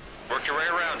 Work your way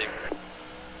around him.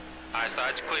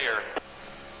 Eyesight's clear.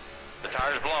 The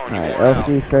tire's blown. You Alright, wore it out.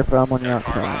 LC Surfer, I'm on your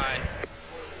Car outside. behind.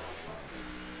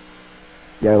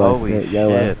 YOLO, Holy shit,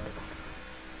 YOLO.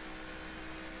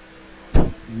 shit.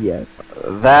 Yeah.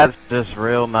 That's just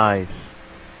real nice.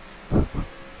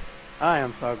 I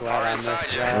am so glad Car I inside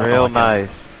missed you. that. Real nice.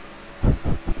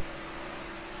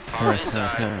 Car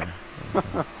inside.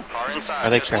 Car inside. Are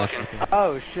they Just looking. crashing?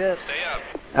 Oh shit. Stay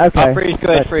up. Okay. Oh, freeze, go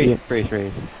ahead, Let's freeze, see it.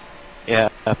 freeze. Yeah,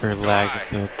 upper lag High.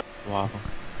 killed waffle.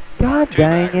 God Too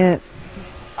dang bad. it.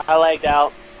 I lagged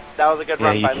out. That was a good Yeah,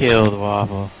 run you by me. killed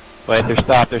waffle. Wait, they're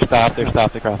stopped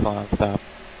across the line, stop.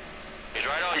 He's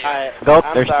right on you. Go.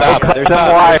 They're sorry, stopped, guys. they're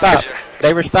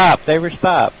stopped. They were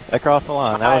stopped across the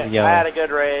line. That was I yellow. had a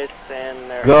good race, and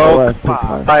there. Go.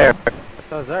 Fire. Fire.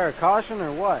 So is there a caution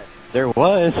or what? There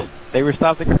was. They were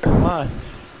stopped across the line.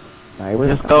 They were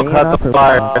Just go clean cut up the or-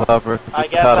 fire cover. I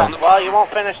Just guess. cut 'em. Well, you won't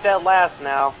finish dead last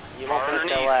now. You won't Far finish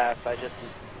dead underneath. last. I just.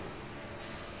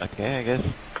 Okay, I guess.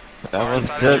 That Far was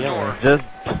inside the good. door. Just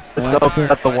go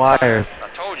cut the wires.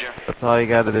 I told you. That's all you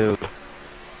gotta do.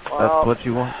 Well, That's what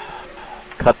you want.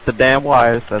 Cut the damn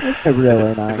wires. That's They're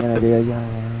really not gonna be a yellow.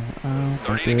 Oh my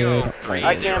 30 to go. god. 3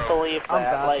 I 0. can't believe I'm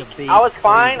that. about Like, to beat I was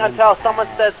fine Cleveland. until someone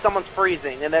said someone's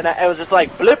freezing, and then it was just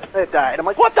like, blip, it died. I'm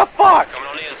like, what the fuck? Coming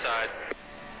on the inside.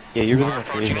 Yeah, you really Far were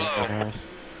freezing approaching low. on ours.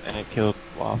 And it killed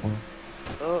Waffle.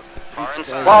 Oh, Far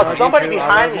inside. Well, love you somebody too, I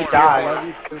behind love me you too, died. I love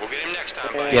you too. We'll get him next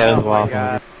time, buddy. Yeah, it Oh was my Waffle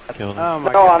God. that killed him. Oh my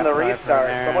No, god. on the Sniper, restart.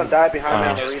 man. Someone died behind me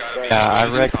on the Just gotta be restart. Yeah, I easy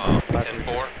and wrecked- calm.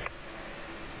 10-4.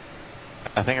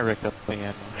 I think I ricked up the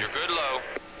end. You're good low.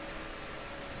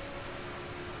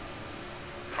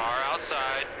 Far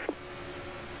outside.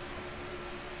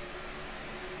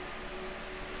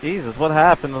 Jesus. What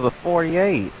happened to the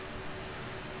 48?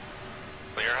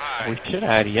 Clear high. We should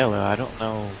have had yellow. I don't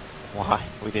know why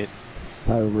we didn't.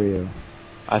 So real.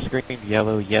 I screamed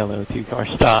yellow, yellow. 2 cars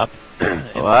stopped.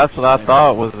 Well, that's what I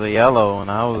thought was the yellow,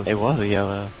 and I was. It was a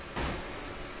yellow.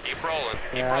 Keep rolling.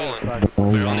 Keep Yeah, I was rolling. fucking-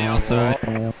 Clear on the outside.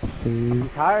 I'm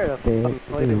tired of fucking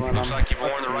Cleveland. Looks like you've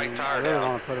worn the right tire I really down.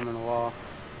 want to put him in the wall.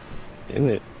 Do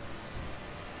it.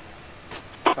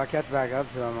 If I catch back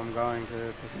up to him, I'm going to,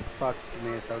 because he fucks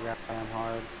me so goddamn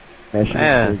hard. Mission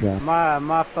Man. screwdriver.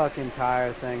 My fucking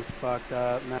tire thing's fucked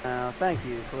up now. Thank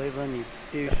you, Cleveland, you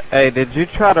douche. Hey, did you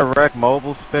try to wreck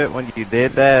Mobile Spit when you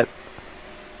did that?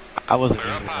 I wasn't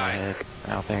Clear up using my high. head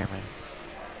out there, man.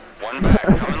 One back,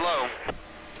 coming low.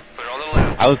 Put it on the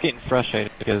left. I was getting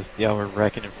frustrated because y'all were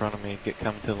wrecking in front of me,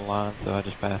 coming to the line, so I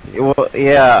just passed it. Well,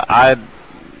 yeah,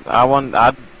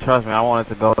 trust me, I wanted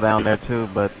to go down there too,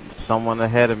 but someone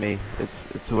ahead of me.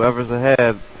 It's whoever's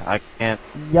ahead. I can't.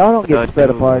 Y'all don't get Don't spread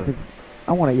do apart. it. 'Cause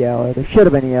I want a yellow. There should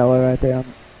have been a yellow right there.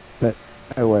 But,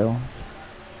 oh well.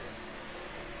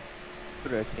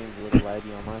 It seems a little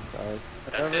laggy on my side.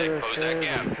 That's it. Close that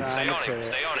gap. I'm Stay trying on to him.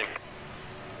 pit. Stay on him.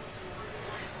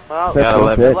 Well, Surfer, Gotta don't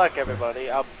let good pit. luck, everybody.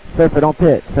 I'll Surfer, don't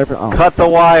pit. Surfer, oh. Cut the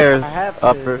wires, I have to.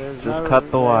 upper. There's Just no-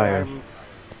 cut the wires.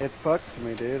 It fucks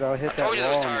me, dude. I'll hit I that told you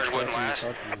those wall tires and wouldn't fucking last.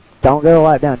 fuck me. Don't go a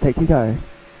lap down. Take 2 tires.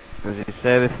 Because you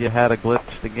said if you had a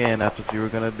glitched again, that's what you were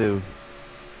gonna do.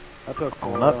 I took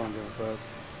 4. Going I up. don't give a fuck.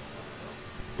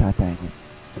 God dang it.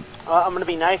 I'm gonna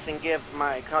be nice and give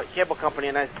my cable company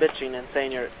a nice bitching and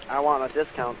saying I want a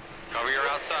discount. Cover your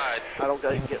outside. I don't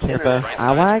get Surfer. internet. Right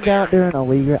I side's got clear. during a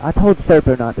league. I told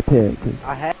Surfer not to pit. 'Cause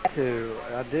I had to.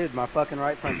 I did. My fucking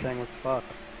right front thing was fucked.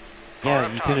 Yeah,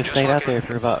 up you top, could have just stayed out looking. there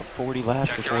for about 40 laps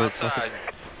Check before your it's fucking outside.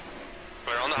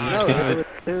 Put it on the You high just No, get side. him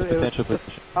it was potential,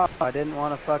 but I didn't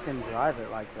want to fucking drive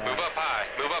it like Move that. up high.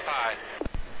 Move up high.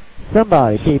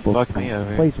 somebody, people, Fuck me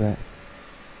over. please, right.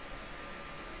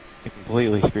 it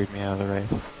completely screwed me out of the race.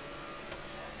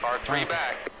 Far 3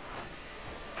 back.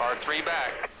 Far 3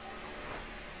 back.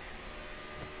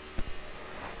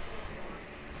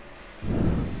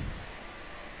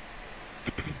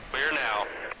 Clear now.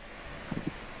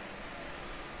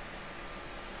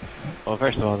 Well,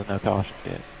 first of all, the no caution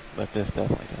did, but this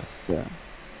definitely does.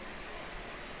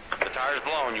 Yeah. The tire's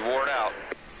blown. You wore it out.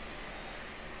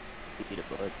 Eat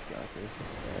a blood sucker.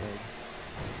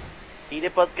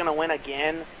 Edip's gonna win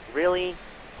again? Really?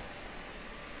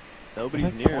 Nobody's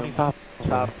Like near him 25.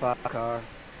 Top 5 car.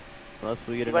 unless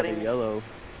we get Anybody- another yellow.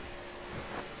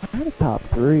 I had a top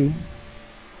 3.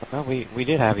 Well, we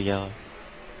did have a yellow.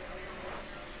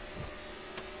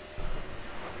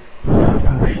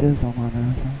 Oh, shiz on my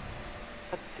nose.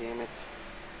 God damn it.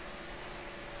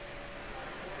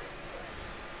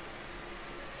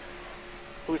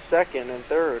 Who's second and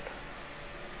third?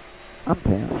 I'm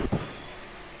 10.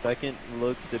 Second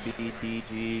looks to be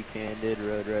DG, Candid,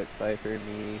 Road Wreck, Cypher,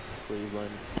 me,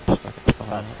 Cleveland, Just fucking spot.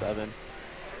 top 7.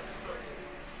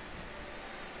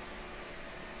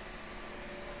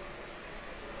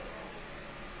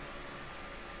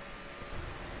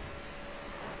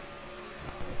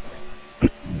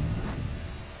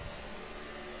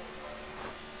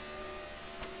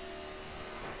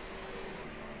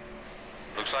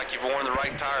 Looks like you've worn the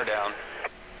right tire down.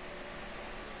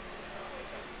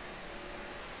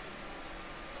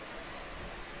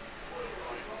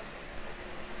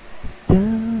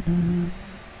 Dun-dun.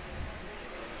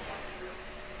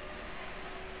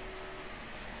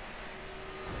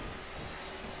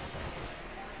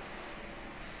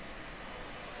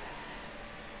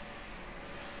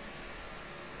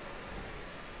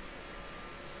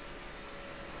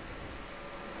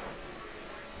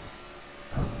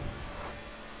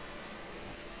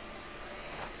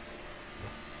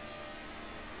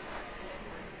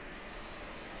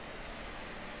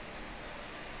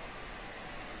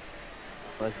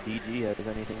 Unless DG has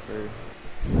anything for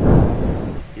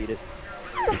beat it.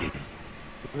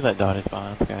 Who's that dotted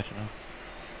behind scratching him?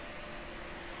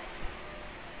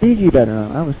 DG better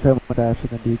run. I was so much faster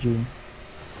than DG.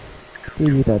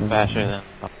 DG better run. Faster than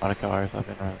a lot of cars. I've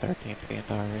been running 13th the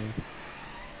entire race.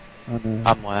 I know.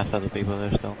 I'm last of the people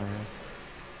that are still in the race.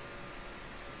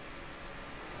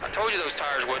 I told you those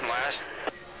tires wouldn't last.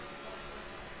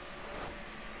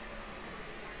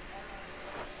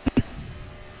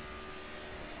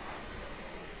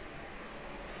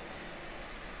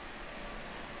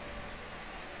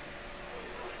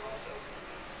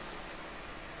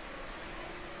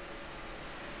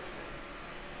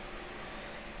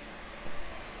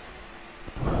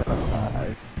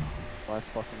 What I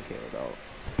fucking care about.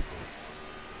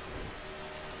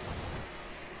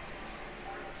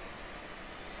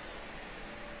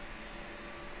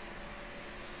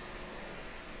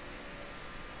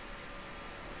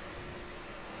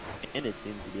 And it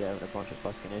seems to be having a bunch of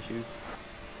fucking issues.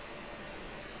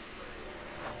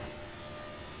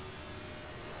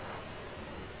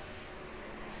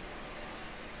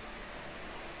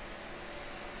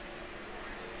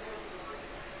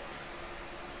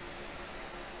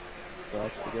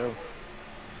 Laps to go.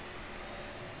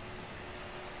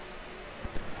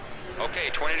 Okay,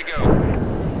 20 to go.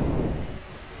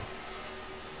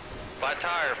 Flat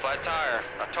tire, flat tire.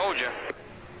 I told you.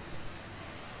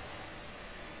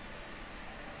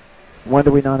 When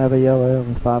do we not have a yellow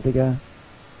with 5 to go?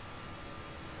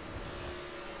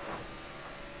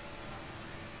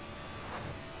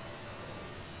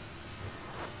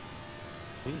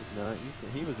 He's not.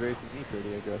 He was racing me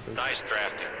pretty aggressive. Nice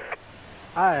drafting.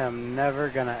 I am never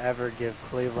gonna ever give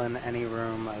Cleveland any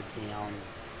room again.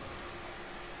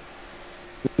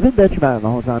 You've been bitching about it the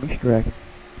whole time. You should correct it.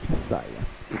 Just say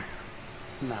ya.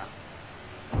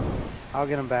 Nah. I'll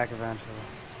get him back eventually.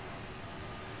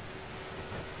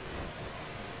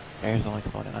 There's only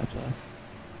 20 laps left.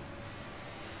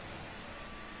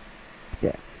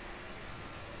 Yeah.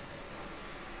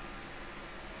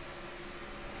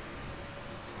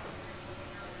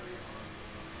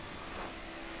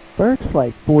 Burke's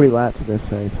like 40 laps of this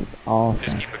race. It's awesome.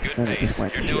 Just keep a good And it pace. just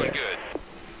went You're to doing shit. good.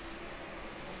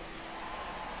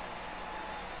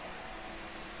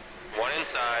 One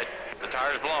inside. The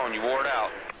tire's blown. You wore it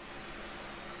out.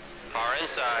 Car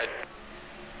inside.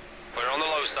 Put it on the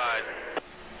low side.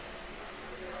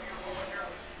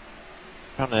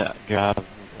 I'm trying to drive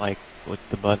like with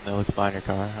the button that looks behind your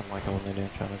car. I'm like holding it in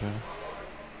trying to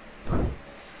drive.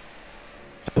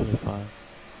 It'll be fine.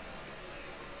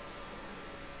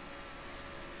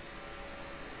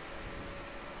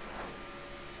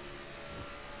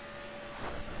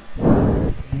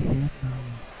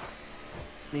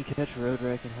 Me catch a road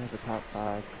wreck and have a top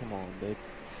 5. Come on, dude.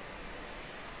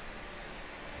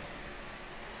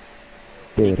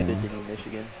 Dude, Visiting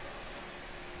Michigan.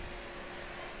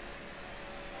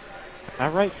 My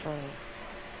right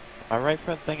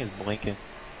front thing is blinking.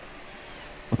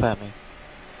 What's that mean?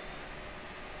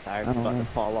 Tire's I don't about know. to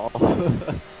fall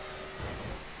off.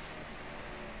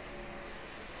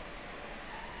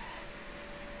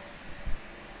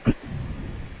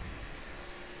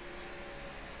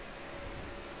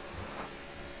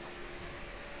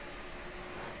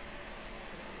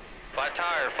 Flat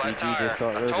tire, flat DG tire. just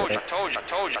got I road told you, I wreck. told you, I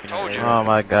told you, I told you. Oh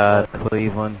my God,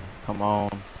 Cleveland, come on.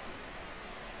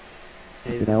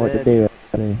 you know what to do.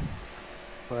 Buddy.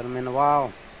 Put him in the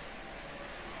wall.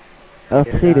 Oh,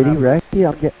 Get it see, did he out. wreck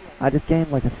you? I just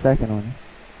gained like a second on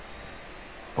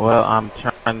you. Well, I'm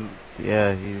trying.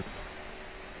 Yeah, he's.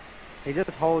 He just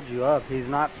holds you up. He's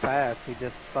not fast. He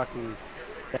just fucking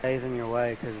stays in your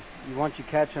way. Because once you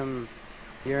catch him,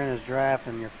 you're in his draft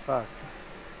and you're fucked.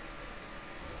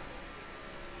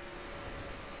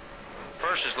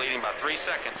 First is leading by 3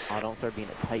 seconds. Oh, don't start being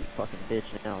a tight fucking bitch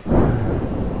now.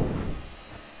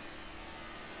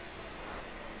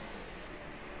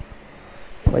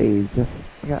 Please, just,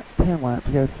 we got 10 laps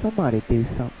to go. Somebody do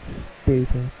something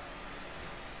stupid.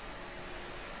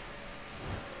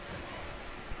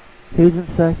 Who's in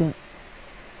second?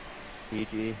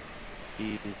 DG.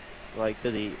 He's like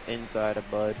to the inside of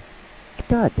Bud.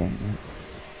 God damn it.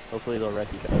 Hopefully they'll wreck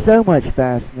each other. So much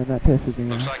faster than that pisses me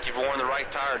Looks off. like you've worn the right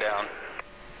tire down.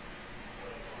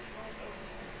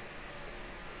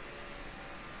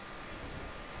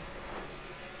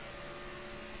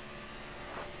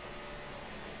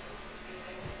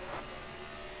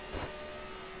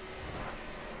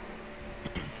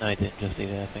 No, I didn't just see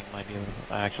that. I think might be able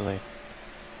to. Actually.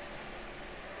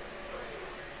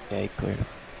 Yeah, he cleared it.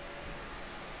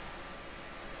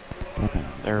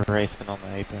 They're racing on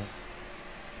the apron.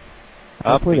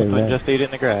 Up, Hopefully just they put wreck. just eat it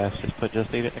in the grass. Just put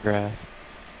just eat it in the grass.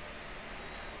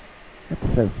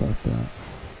 It's so fucked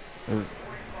up.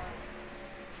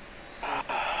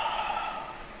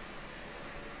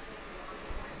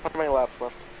 How many laps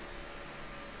left?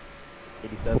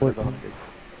 87 14. of 100.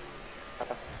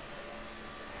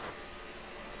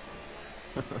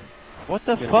 What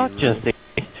the Gonna be fuck real- just did?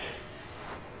 Oh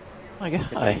my Gonna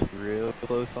god. be real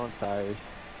close on tires.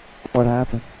 What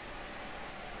happened?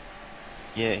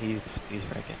 Yeah, he's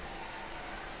wrecking.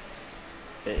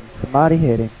 Somebody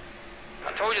hit him.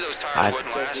 I told you those tires I-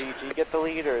 wouldn't So last. did you get the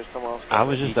lead or is someone else? I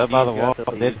was just up by the wall. got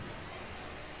the lead.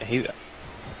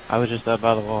 I was just up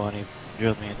by the wall and he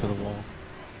drilled me into the wall.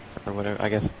 Or whatever. I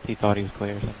guess he thought he was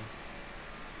clear or something.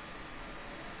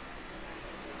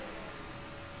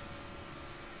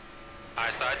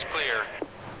 Eyesight's clear.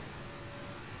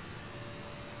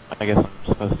 I guess I'm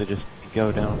supposed to just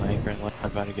go down the anchor and let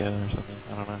everybody go or something.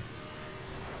 I don't know.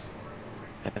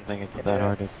 I didn't think it's that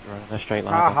hard to run in a straight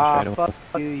line. down the Haha, straightaway.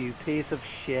 fuck you, you piece of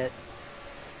shit.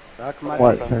 Suck my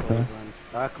What, dick, Surfer? Cleveland.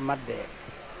 Suck my dick.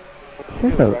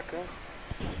 Surfer.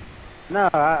 No,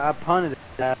 I punted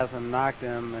his ass and knocked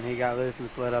him, and he got loose and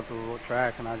slid up the little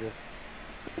track, and I just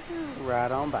right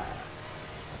on by.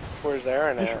 Where's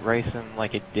Aaron Just at? racing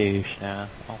like a douche now.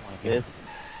 Oh my god.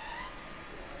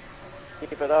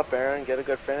 Keep it up, Aaron. Get a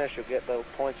good finish. You'll get the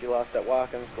points you lost at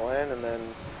Watkins Glen, and then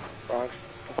Bronx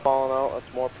falling out.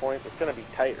 That's more points. It's going to be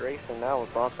tight racing now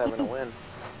with Bronx having a win.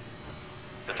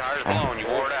 The tire's blown. You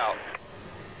wore it out.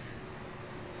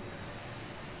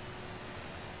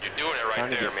 You're doing it right Trying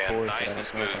to there, get man. fourth, Nice but I and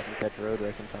don't know if I smooth. can catch a road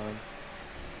wreck in time.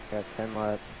 Got 10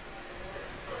 laps.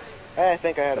 Hey, I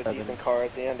think I had a 7. decent car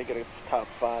at the end to get a top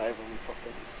 5 and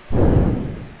fucking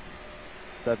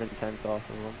 7/10 off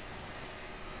of him.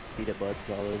 Peanut buds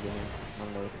all over him. I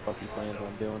don't know what the fuck he plans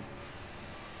on doing.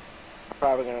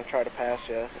 probably going to try to pass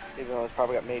you, even though it's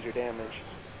probably got major damage.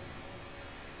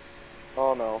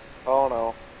 Oh no. Oh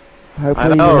no. Hopefully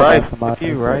I know, you right? have somebody If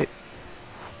you, to- right?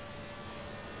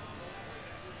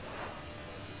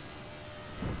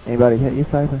 Anybody hit you,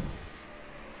 Cypher?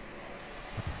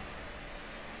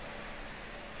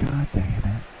 God damn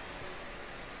it.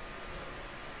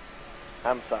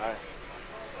 I'm sorry.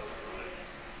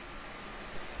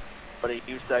 But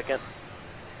you second.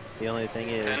 The only thing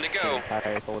is, 10 to go. the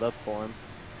tires hold up for him.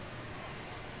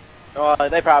 Oh,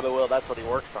 they probably will. That's what he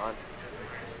works on.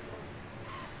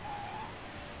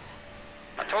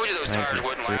 I told you those tires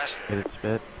wouldn't last. Get it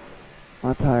spit.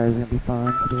 My tire's gonna be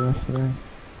fine for the rest of the day.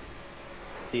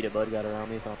 Peanut bud got around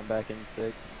me, so I'm back in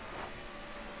 6.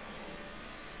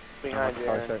 Behind you,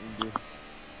 Car's Aaron. starting to do.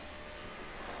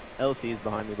 LC's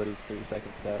behind me, but he's 3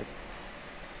 seconds back.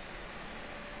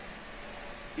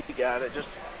 You got it. Just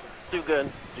do good.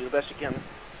 Do the best you can.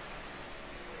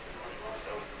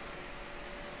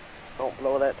 Don't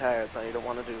blow that tire. That's all you don't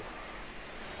want to do.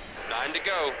 9 to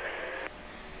go.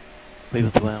 Leave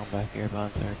it alone back here,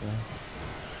 behind there, guys.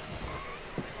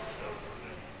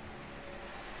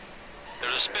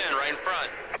 There's a spin right in front.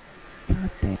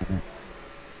 God damn it.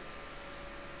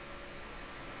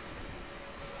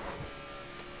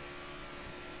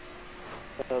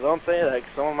 So don't say that,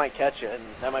 'cause someone might catch you, and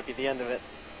that might be the end of it.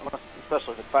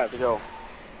 Especially if it's 5 to go.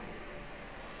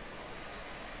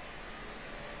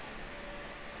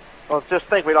 Well, just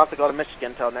think we don't have to go to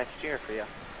Michigan until next year for you.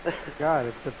 God,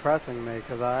 it's depressing me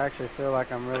because I actually feel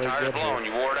like I'm The really tire's good blown.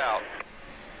 here. You wore it out.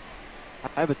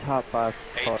 I have a top 5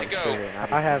 8 car to go. clear,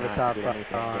 and I have a did top not do 5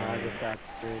 anything car. I damn. just got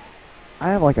screwed. I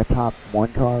have like a top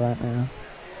 1 car right now.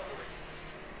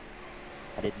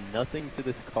 I did nothing to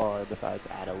this car besides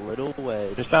add a little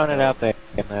wedge. Just throwing it out there,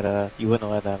 and that you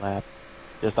wouldn't have let that lap.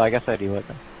 Just like I said, you wouldn't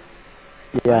have.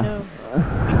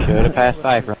 Yeah. You should have passed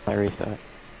Cypher on my restart.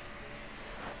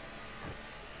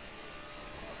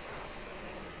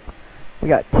 We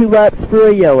got 2 laps for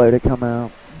a yellow to come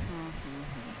out.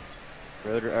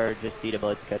 Road or just Peanut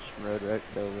bud to catch some road wreck,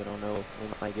 so we don't know if we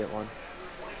might get one.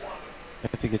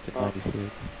 If you get to 96.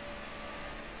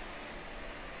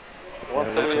 Once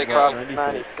Yeah, we we cross got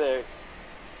 96,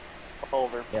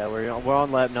 over. Yeah, we're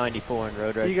on lap 94 and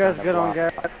road wreck. You guys good on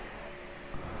gas?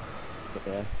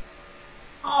 Yeah.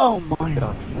 Oh my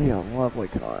god. We got a lovely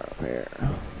car up here.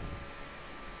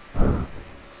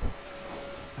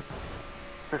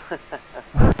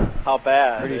 How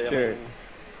bad? Pretty I sure. mean,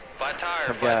 Flat tire,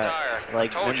 I've flat got, tire.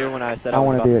 like, Told remember you. when I said I I was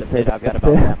wanna about do to it pit? so I've got bad.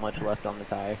 about that much left on the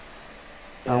tire.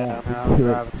 I want I'll to do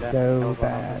drive it down. so I'll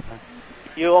bad.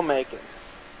 you'll make it.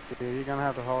 Dude, you're gonna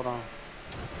have to hold on.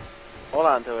 Hold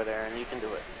on to it, Aaron. You can do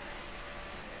it.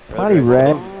 Bloody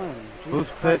red. Who's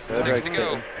pit? Road 6 wreck to go.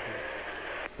 pitting.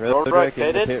 Road Road wreck wreck in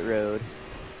the pitted? pit road.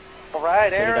 All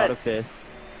right, Pitted out Aaron. of 5th.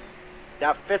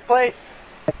 Got 5th place.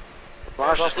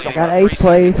 Versus I leading got by 8th 3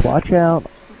 place. seconds. Watch out.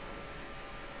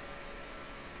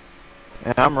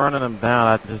 Yeah, I'm running them down.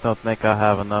 I just don't think I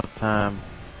have enough time.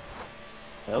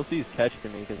 LC's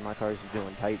catching me because my car's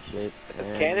doing tight shit.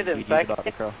 And Candid in DG's second? about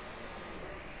to cross.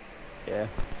 Yeah.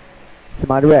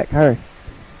 Somebody wreck, hurry.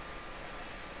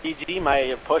 DG might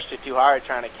have pushed it too hard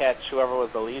trying to catch whoever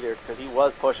was the leader because he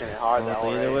was pushing it hard that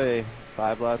Well, either way. way,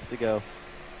 5 laps to go.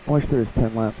 I wish there was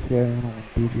 10 laps. Yeah, I don't want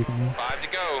DG to win. 5 to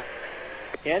go.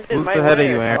 Candid Who's might ahead of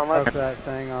win you, Aaron? unless- Broke that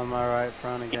thing on my right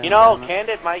front again. You know, damn it.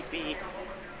 Candid might be.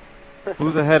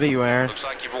 Who's ahead of you, Aaron? Looks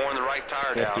like you've worn the right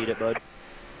tire Just down. eat it, bud.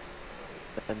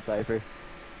 And Cypher.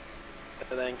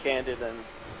 And then Candid and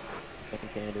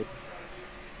And Candid.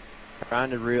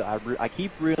 Trying to reel. I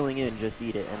keep reeling in, just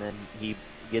eat it, and then he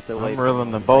gets away. I'm from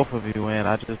reeling me. the both of you in.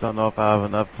 I just don't know if I have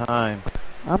enough time.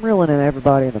 I'm reeling in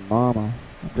everybody in the mama.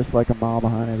 I'm just like a mile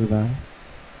behind everybody.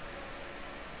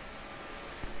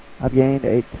 I've gained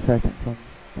 8 seconds on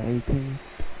the 18.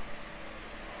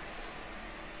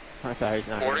 My tire's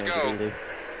not 4 gonna to make go. it either.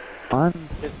 Mine's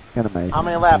gonna make it. how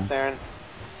many laps, Aaron?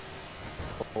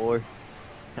 4.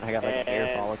 And I got like an air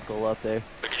And- follicle up there.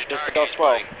 Look at your Just tire go gauge, slow.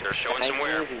 buddy. They're showing Nice some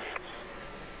wear. and easy.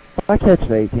 If I catch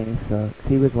the 18, he sucks.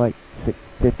 He was like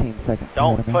 15 seconds ahead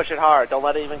Don't of me. push it hard. Don't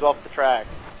let it even go off the track.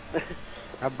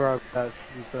 I broke that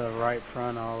the right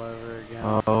front all over again.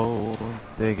 Oh,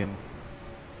 digging.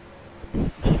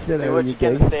 She said, Do "Oh, what you you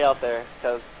can to dig." stay out there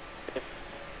because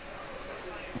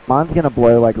Mine's gonna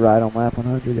blow like right on lap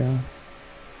 100, yeah.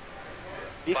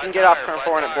 if you Flat can get off tire, turn flat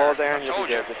 4 and it tire. blows, Aaron, I you'll be told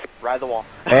you. good. Just ride the wall.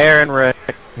 Aaron wreck.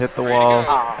 Hit the Ready to wall. go.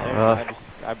 Ah.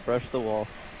 I brushed the wall.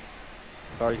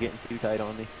 Car's getting too tight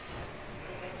on me.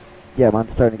 Yeah,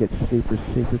 mine's starting to get super,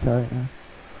 super tight now.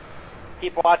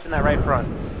 Keep watching that right front.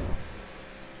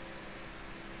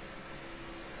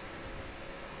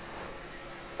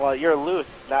 Well, you're loose,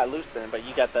 not loose then, but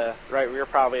you got the right rear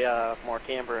probably more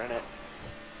camber in it.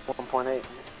 1.8.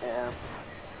 Yeah.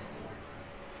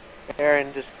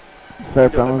 Aaron just So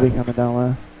I'm gonna be coming down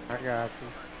left. I got you.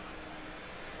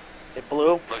 it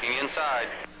blew. Looking inside.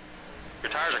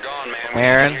 Your tires are gone, man. We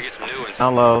Aaron, need to get some new ones.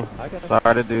 down low. I got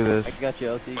Sorry to do this. I got you,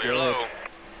 LC. Well, you're Go low. ahead.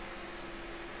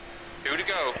 2 to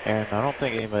go. Aaron, I don't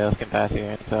think anybody else can pass you,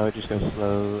 Aaron, so I would just go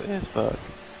slow as fuck.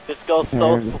 Just go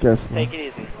slow. Aaron, just go slow. Take it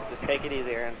easy. Just take it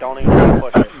easy, Aaron. Don't even try to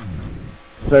push it.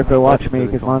 Surfer, watch That's me,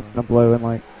 really because mine's gonna blow in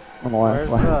like on the last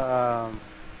lap.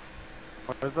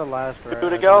 Where's the last race? 2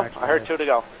 to go? I heard 2 to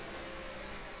go.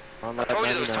 On lap told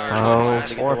you those 99. tires Oh, Get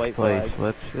the fourth white place. flag.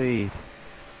 Let's see.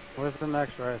 Where's the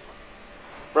next race?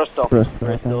 Bristol. Bristol.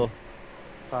 Bristol.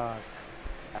 Fuck.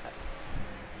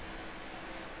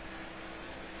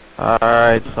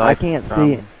 Alright, so I can't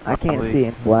see. I can't see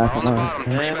in black On and the white.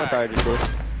 bottom. Man, my tire just blew.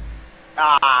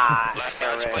 Ah! Left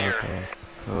side's clear. Okay,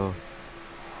 cool.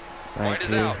 White Thank is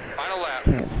you. out. Final lap.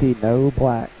 Can't see no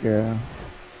black, girl.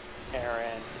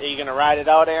 Aaron. Are you going to ride it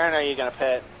out, Aaron, or are you going to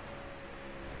pit?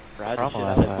 Ride We're the on shit the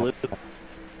out. last It blew.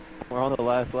 We're on the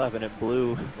last lap and it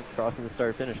blew crossing the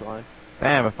start-finish line.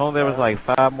 Damn, if only there was like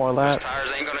 5 more Those laps.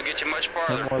 tires ain't gonna get you much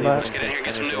farther. One more lap. Let's get in here and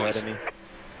get some new ones. Ahead of me.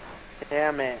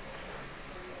 Damn it.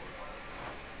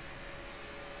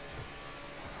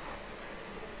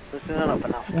 This isn't up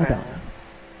enough, Yeah. apparently.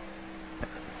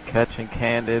 Catching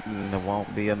Candid, and there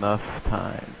won't be enough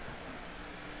time.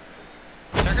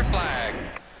 Checkered flag.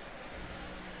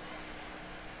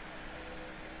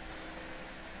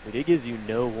 It gives you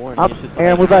no warning. I'm, It's just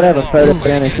Aaron, like, we about to have a photo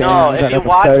finish. No, Aaron. We if about to you have a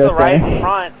watch photo the right finish.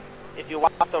 front, if you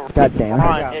watch the God damn.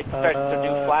 front, it starts to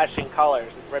do flashing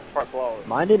colors right before it blows.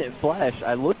 Mine didn't flash.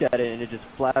 I looked at it and it just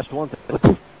flashed once.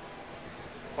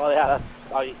 Well, yeah, that's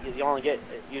all you only get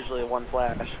usually one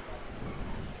flash.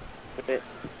 It,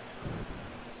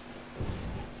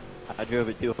 I drove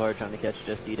it too hard trying to catch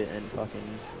Just Eat It and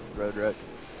fucking road wreck.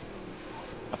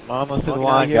 I'm almost to the Walking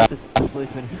line, out here guys. with this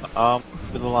policeman.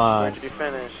 To the line. where'd you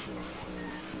finish?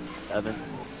 7.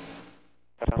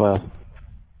 12.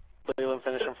 Cleveland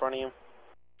finish in front of you.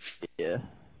 Yeah.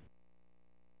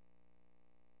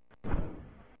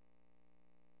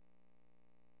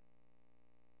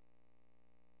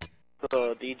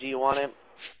 So DG won it.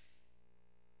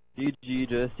 GG,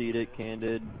 Just Eat It,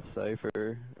 Candid,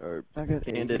 Cypher, or I got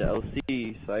Candid,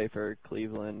 LC, Cypher,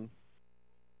 Cleveland,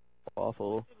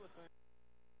 Waffle.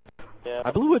 Yeah.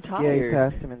 I blew a Yeah, tire. you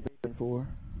passed him in turn 4.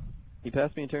 He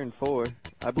passed me in turn 4.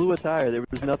 I blew a tire. There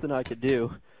was nothing I could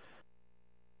do.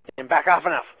 And back off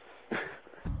enough.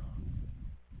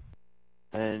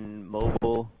 And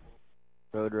mobile,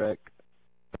 road wreck,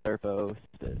 Surfo,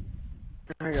 There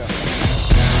you go.